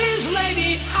Christ and His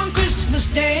Lady, on Christmas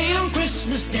Day, on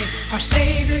Christmas Day. Our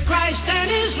Savior Christ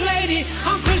and His Lady,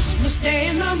 on Christmas Day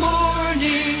in the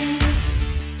morning.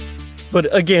 But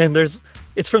again, it's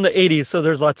from the 80s, so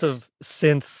there's lots of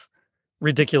synth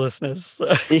ridiculousness.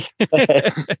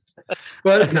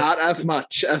 But not as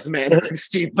much as Mannheim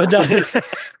Steamroller.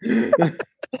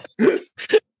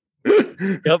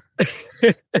 Yep.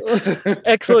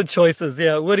 Excellent choices.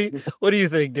 Yeah. What do you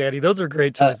think, Danny? Those are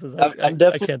great choices. I'm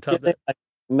definitely I can't top that.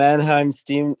 Mannheim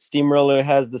Steamroller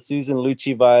has the Susan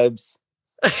Lucci vibes.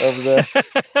 of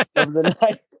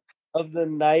the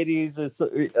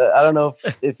 90s. I don't know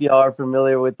if y'all are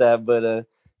familiar with that, but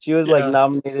she was like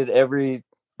nominated every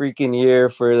freaking year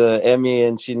for the Emmy,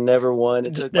 and she never won.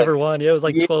 It just never won. Yeah, it was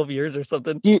like 12 years or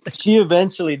something. She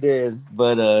eventually did,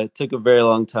 but it took a very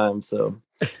long time. So,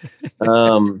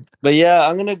 but yeah,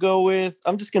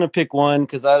 I'm just gonna pick one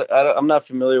because I'm not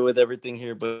familiar with everything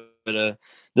here, but the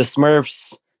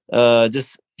Smurfs,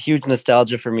 just huge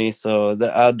nostalgia for me. So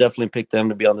I'll definitely pick them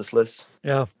to be on this list.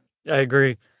 Yeah, I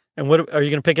agree. And what are you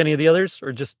gonna pick any of the others,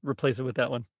 or just replace it with that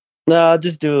one? No, I'll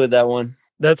just do it with that one.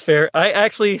 That's fair. I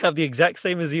actually have the exact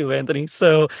same as you, Anthony.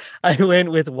 So I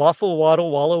went with Waffle Waddle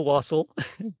Wallow Wassle.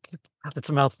 That's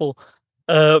a mouthful.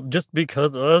 Just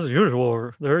because, as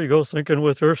usual, there you go, sinking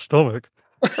with your stomach.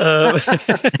 So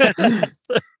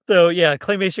yeah,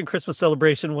 Claymation Christmas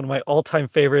Celebration, one of my all-time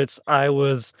favorites. I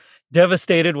was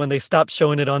devastated when they stopped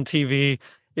showing it on TV.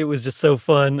 It was just so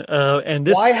fun. And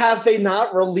this, why have they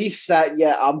not released that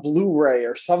yet on Blu-ray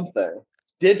or something?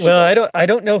 Well, I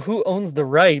don't know who owns the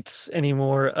rights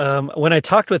anymore. When I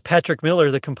talked with Patrick Miller,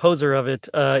 the composer of it,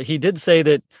 he did say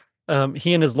that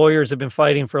he and his lawyers have been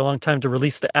fighting for a long time to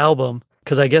release the album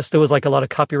because I guess there was like a lot of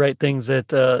copyright things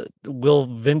that Will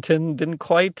Vinton didn't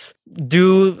quite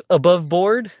do above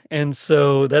board. And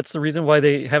so that's the reason why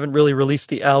they haven't really released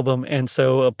the album. And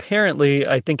so apparently,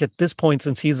 I think at this point,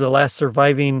 since he's the last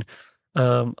surviving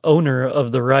owner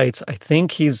of the rights, I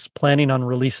think he's planning on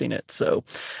releasing it. So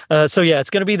yeah, it's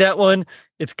going to be that one.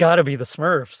 It's got to be the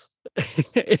Smurfs.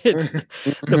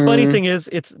 The funny thing is,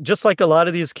 it's just like a lot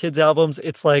of these kids albums.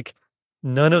 It's like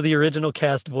none of the original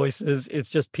cast voices. It's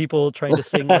just people trying to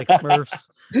sing like Smurfs.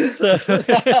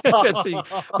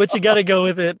 But you got to go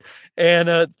with it.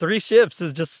 And Three Ships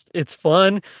is it's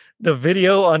fun. The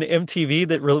video on MTV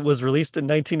that was released in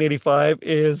 1985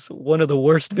 is one of the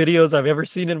worst videos I've ever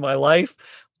seen in my life.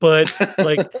 But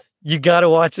like, you got to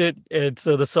watch it. And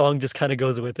so the song just kind of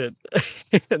goes with it.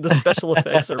 The special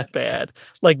effects are bad,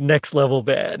 like next level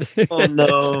bad. Oh,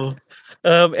 no.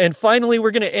 And finally,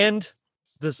 we're going to end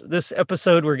this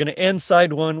episode. We're going to end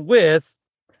side one with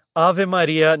Ave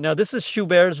Maria. Now, this is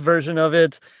Schubert's version of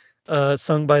it,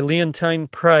 sung by Leontine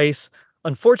Price.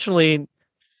 Unfortunately,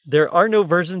 there are no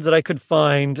versions that I could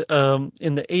find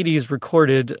in the 80s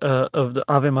recorded of the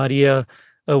Ave Maria,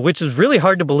 which is really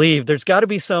hard to believe. There's got to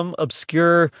be some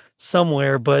obscure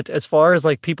somewhere, but as far as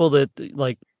like people that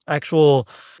like actual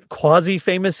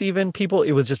quasi-famous even people,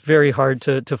 it was just very hard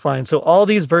to find. So all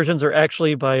these versions are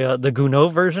actually by the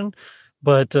Gounod version,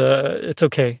 but it's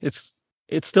okay. It's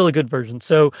still a good version.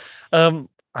 So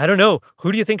I don't know.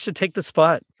 Who do you think should take the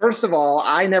spot? First of all,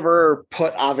 I never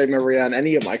put Ave Maria on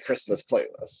any of my Christmas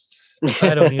playlists.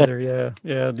 I don't either. Yeah.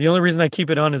 The only reason I keep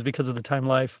it on is because of the Time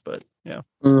Life, but yeah.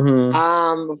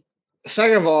 Mm-hmm.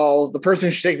 Second of all, the person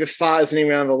who should take the spot isn't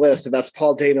even on the list, and that's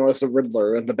Paul Dano as the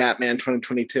Riddler in the Batman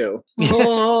 2022.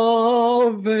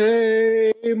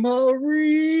 Ave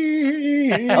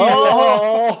Maria.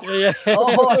 Oh, yeah.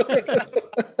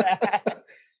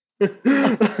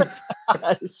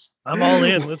 I'm all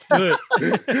in. Let's do it.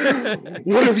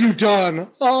 What have you done?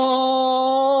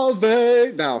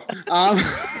 Ave. No.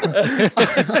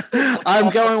 I'm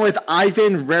going with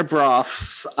Ivan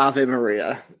Rebroff's Ave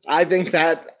Maria. I think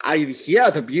that he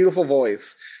has a beautiful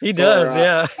voice. He does,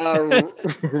 yeah. A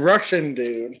Russian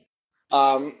dude.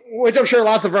 Which I'm sure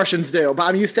lots of Russians do, but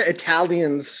I'm used to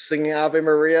Italians singing Ave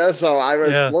Maria, so I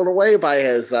was blown away by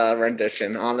his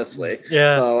rendition, honestly.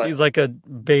 Yeah, so, he's like a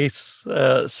bass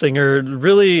singer,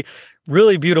 really,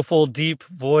 really beautiful, deep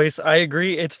voice. I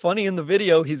agree. It's funny in the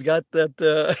video. He's got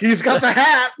that. He's got the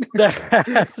hat. The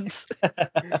hat.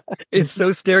 It's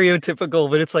so stereotypical,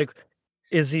 but it's like,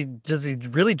 does he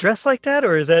really dress like that,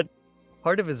 or is that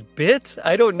part of his bit?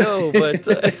 I don't know, but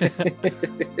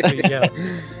yeah.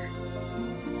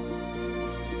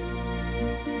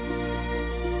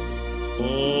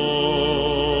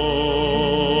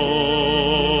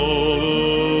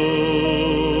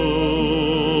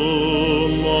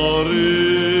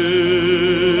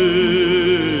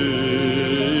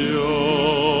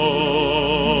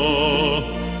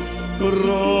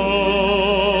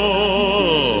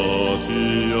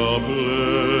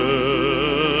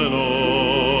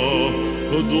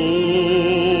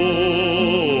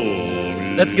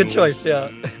 That's a good choice, yeah.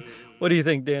 What do you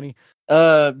think, Danny?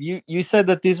 You said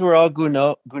that these were all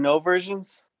Gounod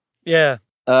versions? Yeah.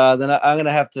 Then I'm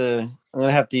gonna have to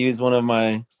use one of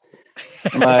my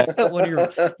one of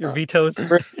your vetoes.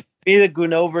 For me, the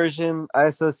Gounod version I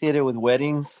associate it with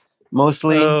weddings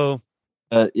mostly. Oh.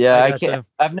 Yeah, I can't.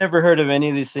 I've never heard of any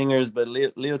of these singers, but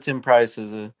Leontine Price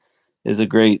is a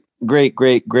great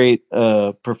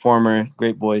performer,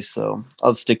 great voice. So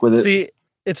I'll stick with it. See,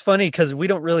 it's funny because we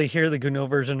don't really hear the Gounod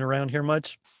version around here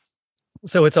much.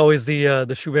 So it's always the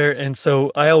Schubert, and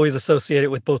so I always associate it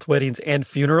with both weddings and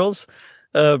funerals,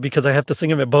 because I have to sing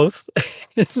them at both.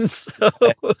 so,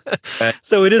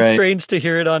 so it is strange to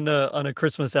hear it on a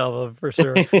Christmas album for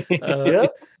sure.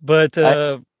 But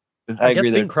I guess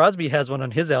Bing Crosby has one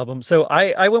on his album. So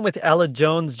I went with Alan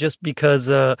Jones just because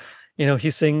he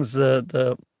sings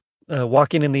the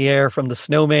Walking in the Air from the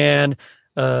Snowman.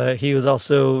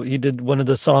 He did one of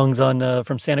the songs on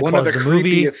from Santa Claus the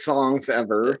movie. Creepiest songs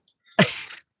ever.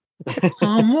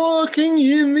 I'm walking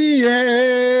in the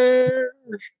air.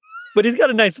 But he's got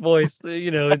a nice voice, just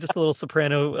a little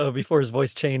soprano before his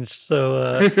voice changed. So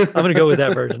I'm going to go with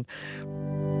that version.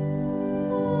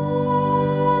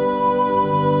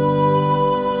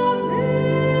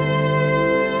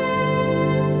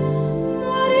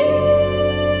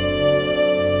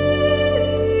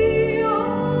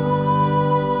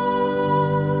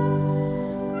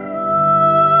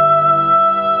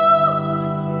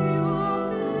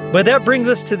 But that brings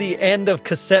us to the end of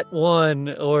cassette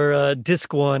 1 or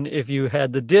disc 1 if you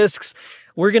had the discs.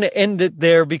 We're going to end it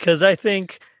there because I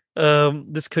think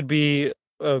this could be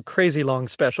a crazy long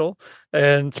special.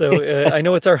 And so I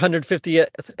know it's our 150th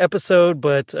episode,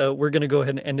 but we're going to go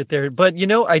ahead and end it there. But,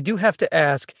 I do have to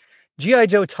ask, G.I.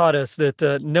 Joe taught us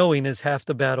that knowing is half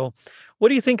the battle. What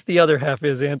do you think the other half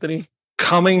is, Anthony?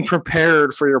 Coming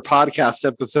prepared for your podcast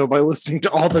episode by listening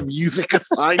to all the music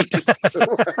assigned to you.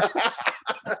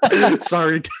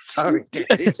 sorry,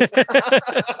 Dave.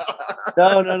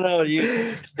 No.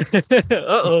 You.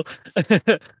 Uh-oh.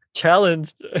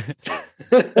 Challenged.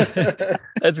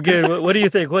 That's good. What do you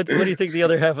think? What do you think the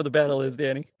other half of the battle is,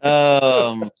 Danny?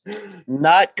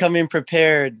 Not coming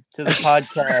prepared to the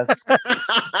podcast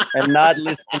and not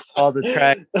listening to all the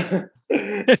tracks.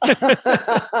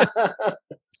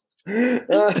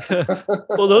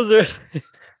 Well, those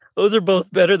are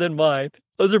both better than mine.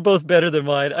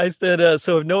 I said,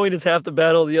 so if knowing is half the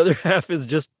battle, the other half is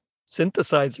just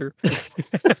synthesizer.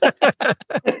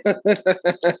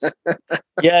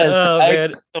 Yes,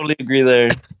 I totally agree there.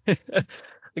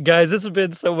 Guys, this has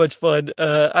been so much fun.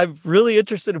 I'm really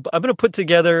interested. I'm going to put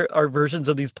together our versions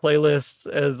of these playlists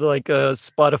as like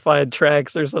Spotify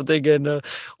tracks or something, and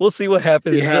we'll see what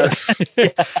happens. Yes.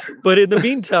 But in the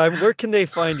meantime, where can they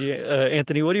find you,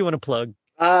 Anthony? What do you want to plug?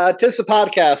 Tis the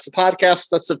podcast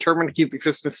that's determined to keep the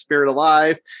Christmas spirit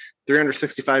alive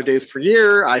 365 days per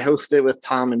year. I host it with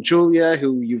Tom and Julia,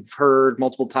 who you've heard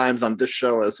multiple times on this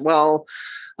show as well.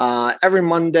 Every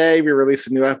Monday, we release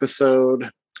a new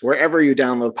episode wherever you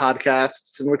download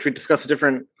podcasts, in which we discuss a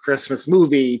different Christmas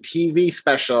movie, TV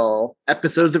special,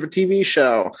 episodes of a TV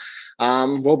show.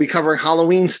 We'll be covering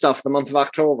Halloween stuff the month of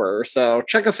October. So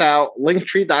check us out,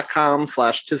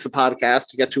 linktree.com/tisapodcast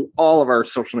to get to all of our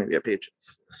social media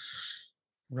pages.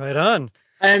 Right on.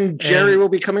 And Jerry will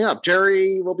be coming up.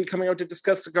 Jerry will be coming out to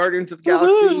discuss the Guardians of the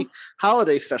Galaxy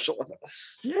holiday special with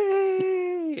us.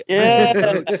 Yay!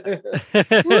 Yeah.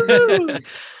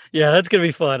 Yeah, that's going to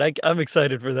be fun. I'm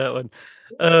excited for that one.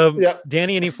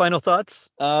 Danny, any final thoughts?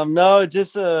 No,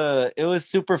 just it was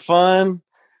super fun.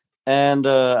 And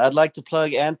I'd like to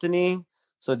plug Anthony.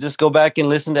 So just go back and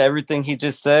listen to everything he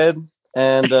just said.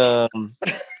 And what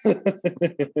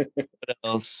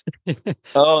else?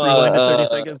 Rewind it 30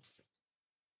 seconds.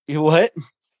 You what?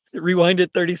 Rewind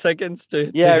it 30 seconds to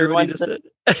hear what he just said.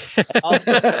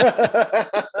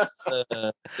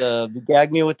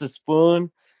 Gag me with the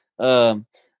spoon.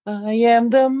 I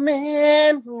am the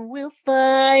man who will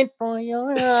fight for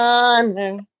your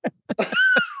honor.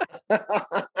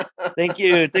 Thank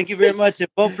you very much, and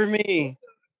vote for me.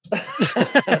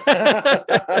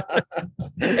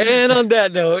 And on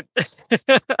that note,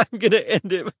 I'm gonna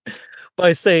end it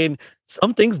by saying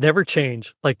some things never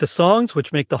change, like the songs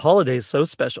which make the holidays so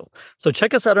special. So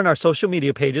check us out on our social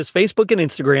media pages, Facebook and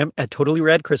Instagram at Totally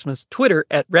Rad Christmas, Twitter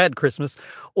at Rad Christmas,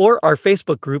 or our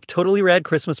Facebook group, Totally Rad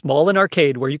Christmas Mall and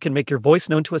Arcade, where you can make your voice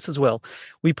known to us as well.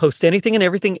 We post anything and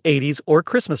everything 80s or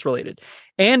Christmas related.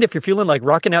 And if you're feeling like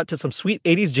rocking out to some sweet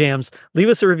 80s jams, leave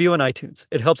us a review on iTunes.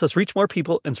 It helps us reach more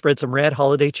people and spread some rad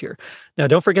holiday cheer. Now,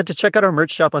 don't forget to check out our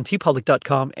merch shop on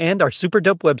tpublic.com and our super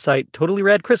dope website,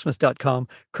 totallyradchristmas.com,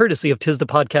 courtesy of Tis the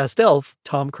Podcast elf,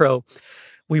 Tom Crow.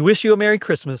 We wish you a Merry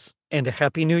Christmas and a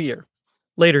Happy New Year.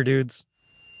 Later, dudes.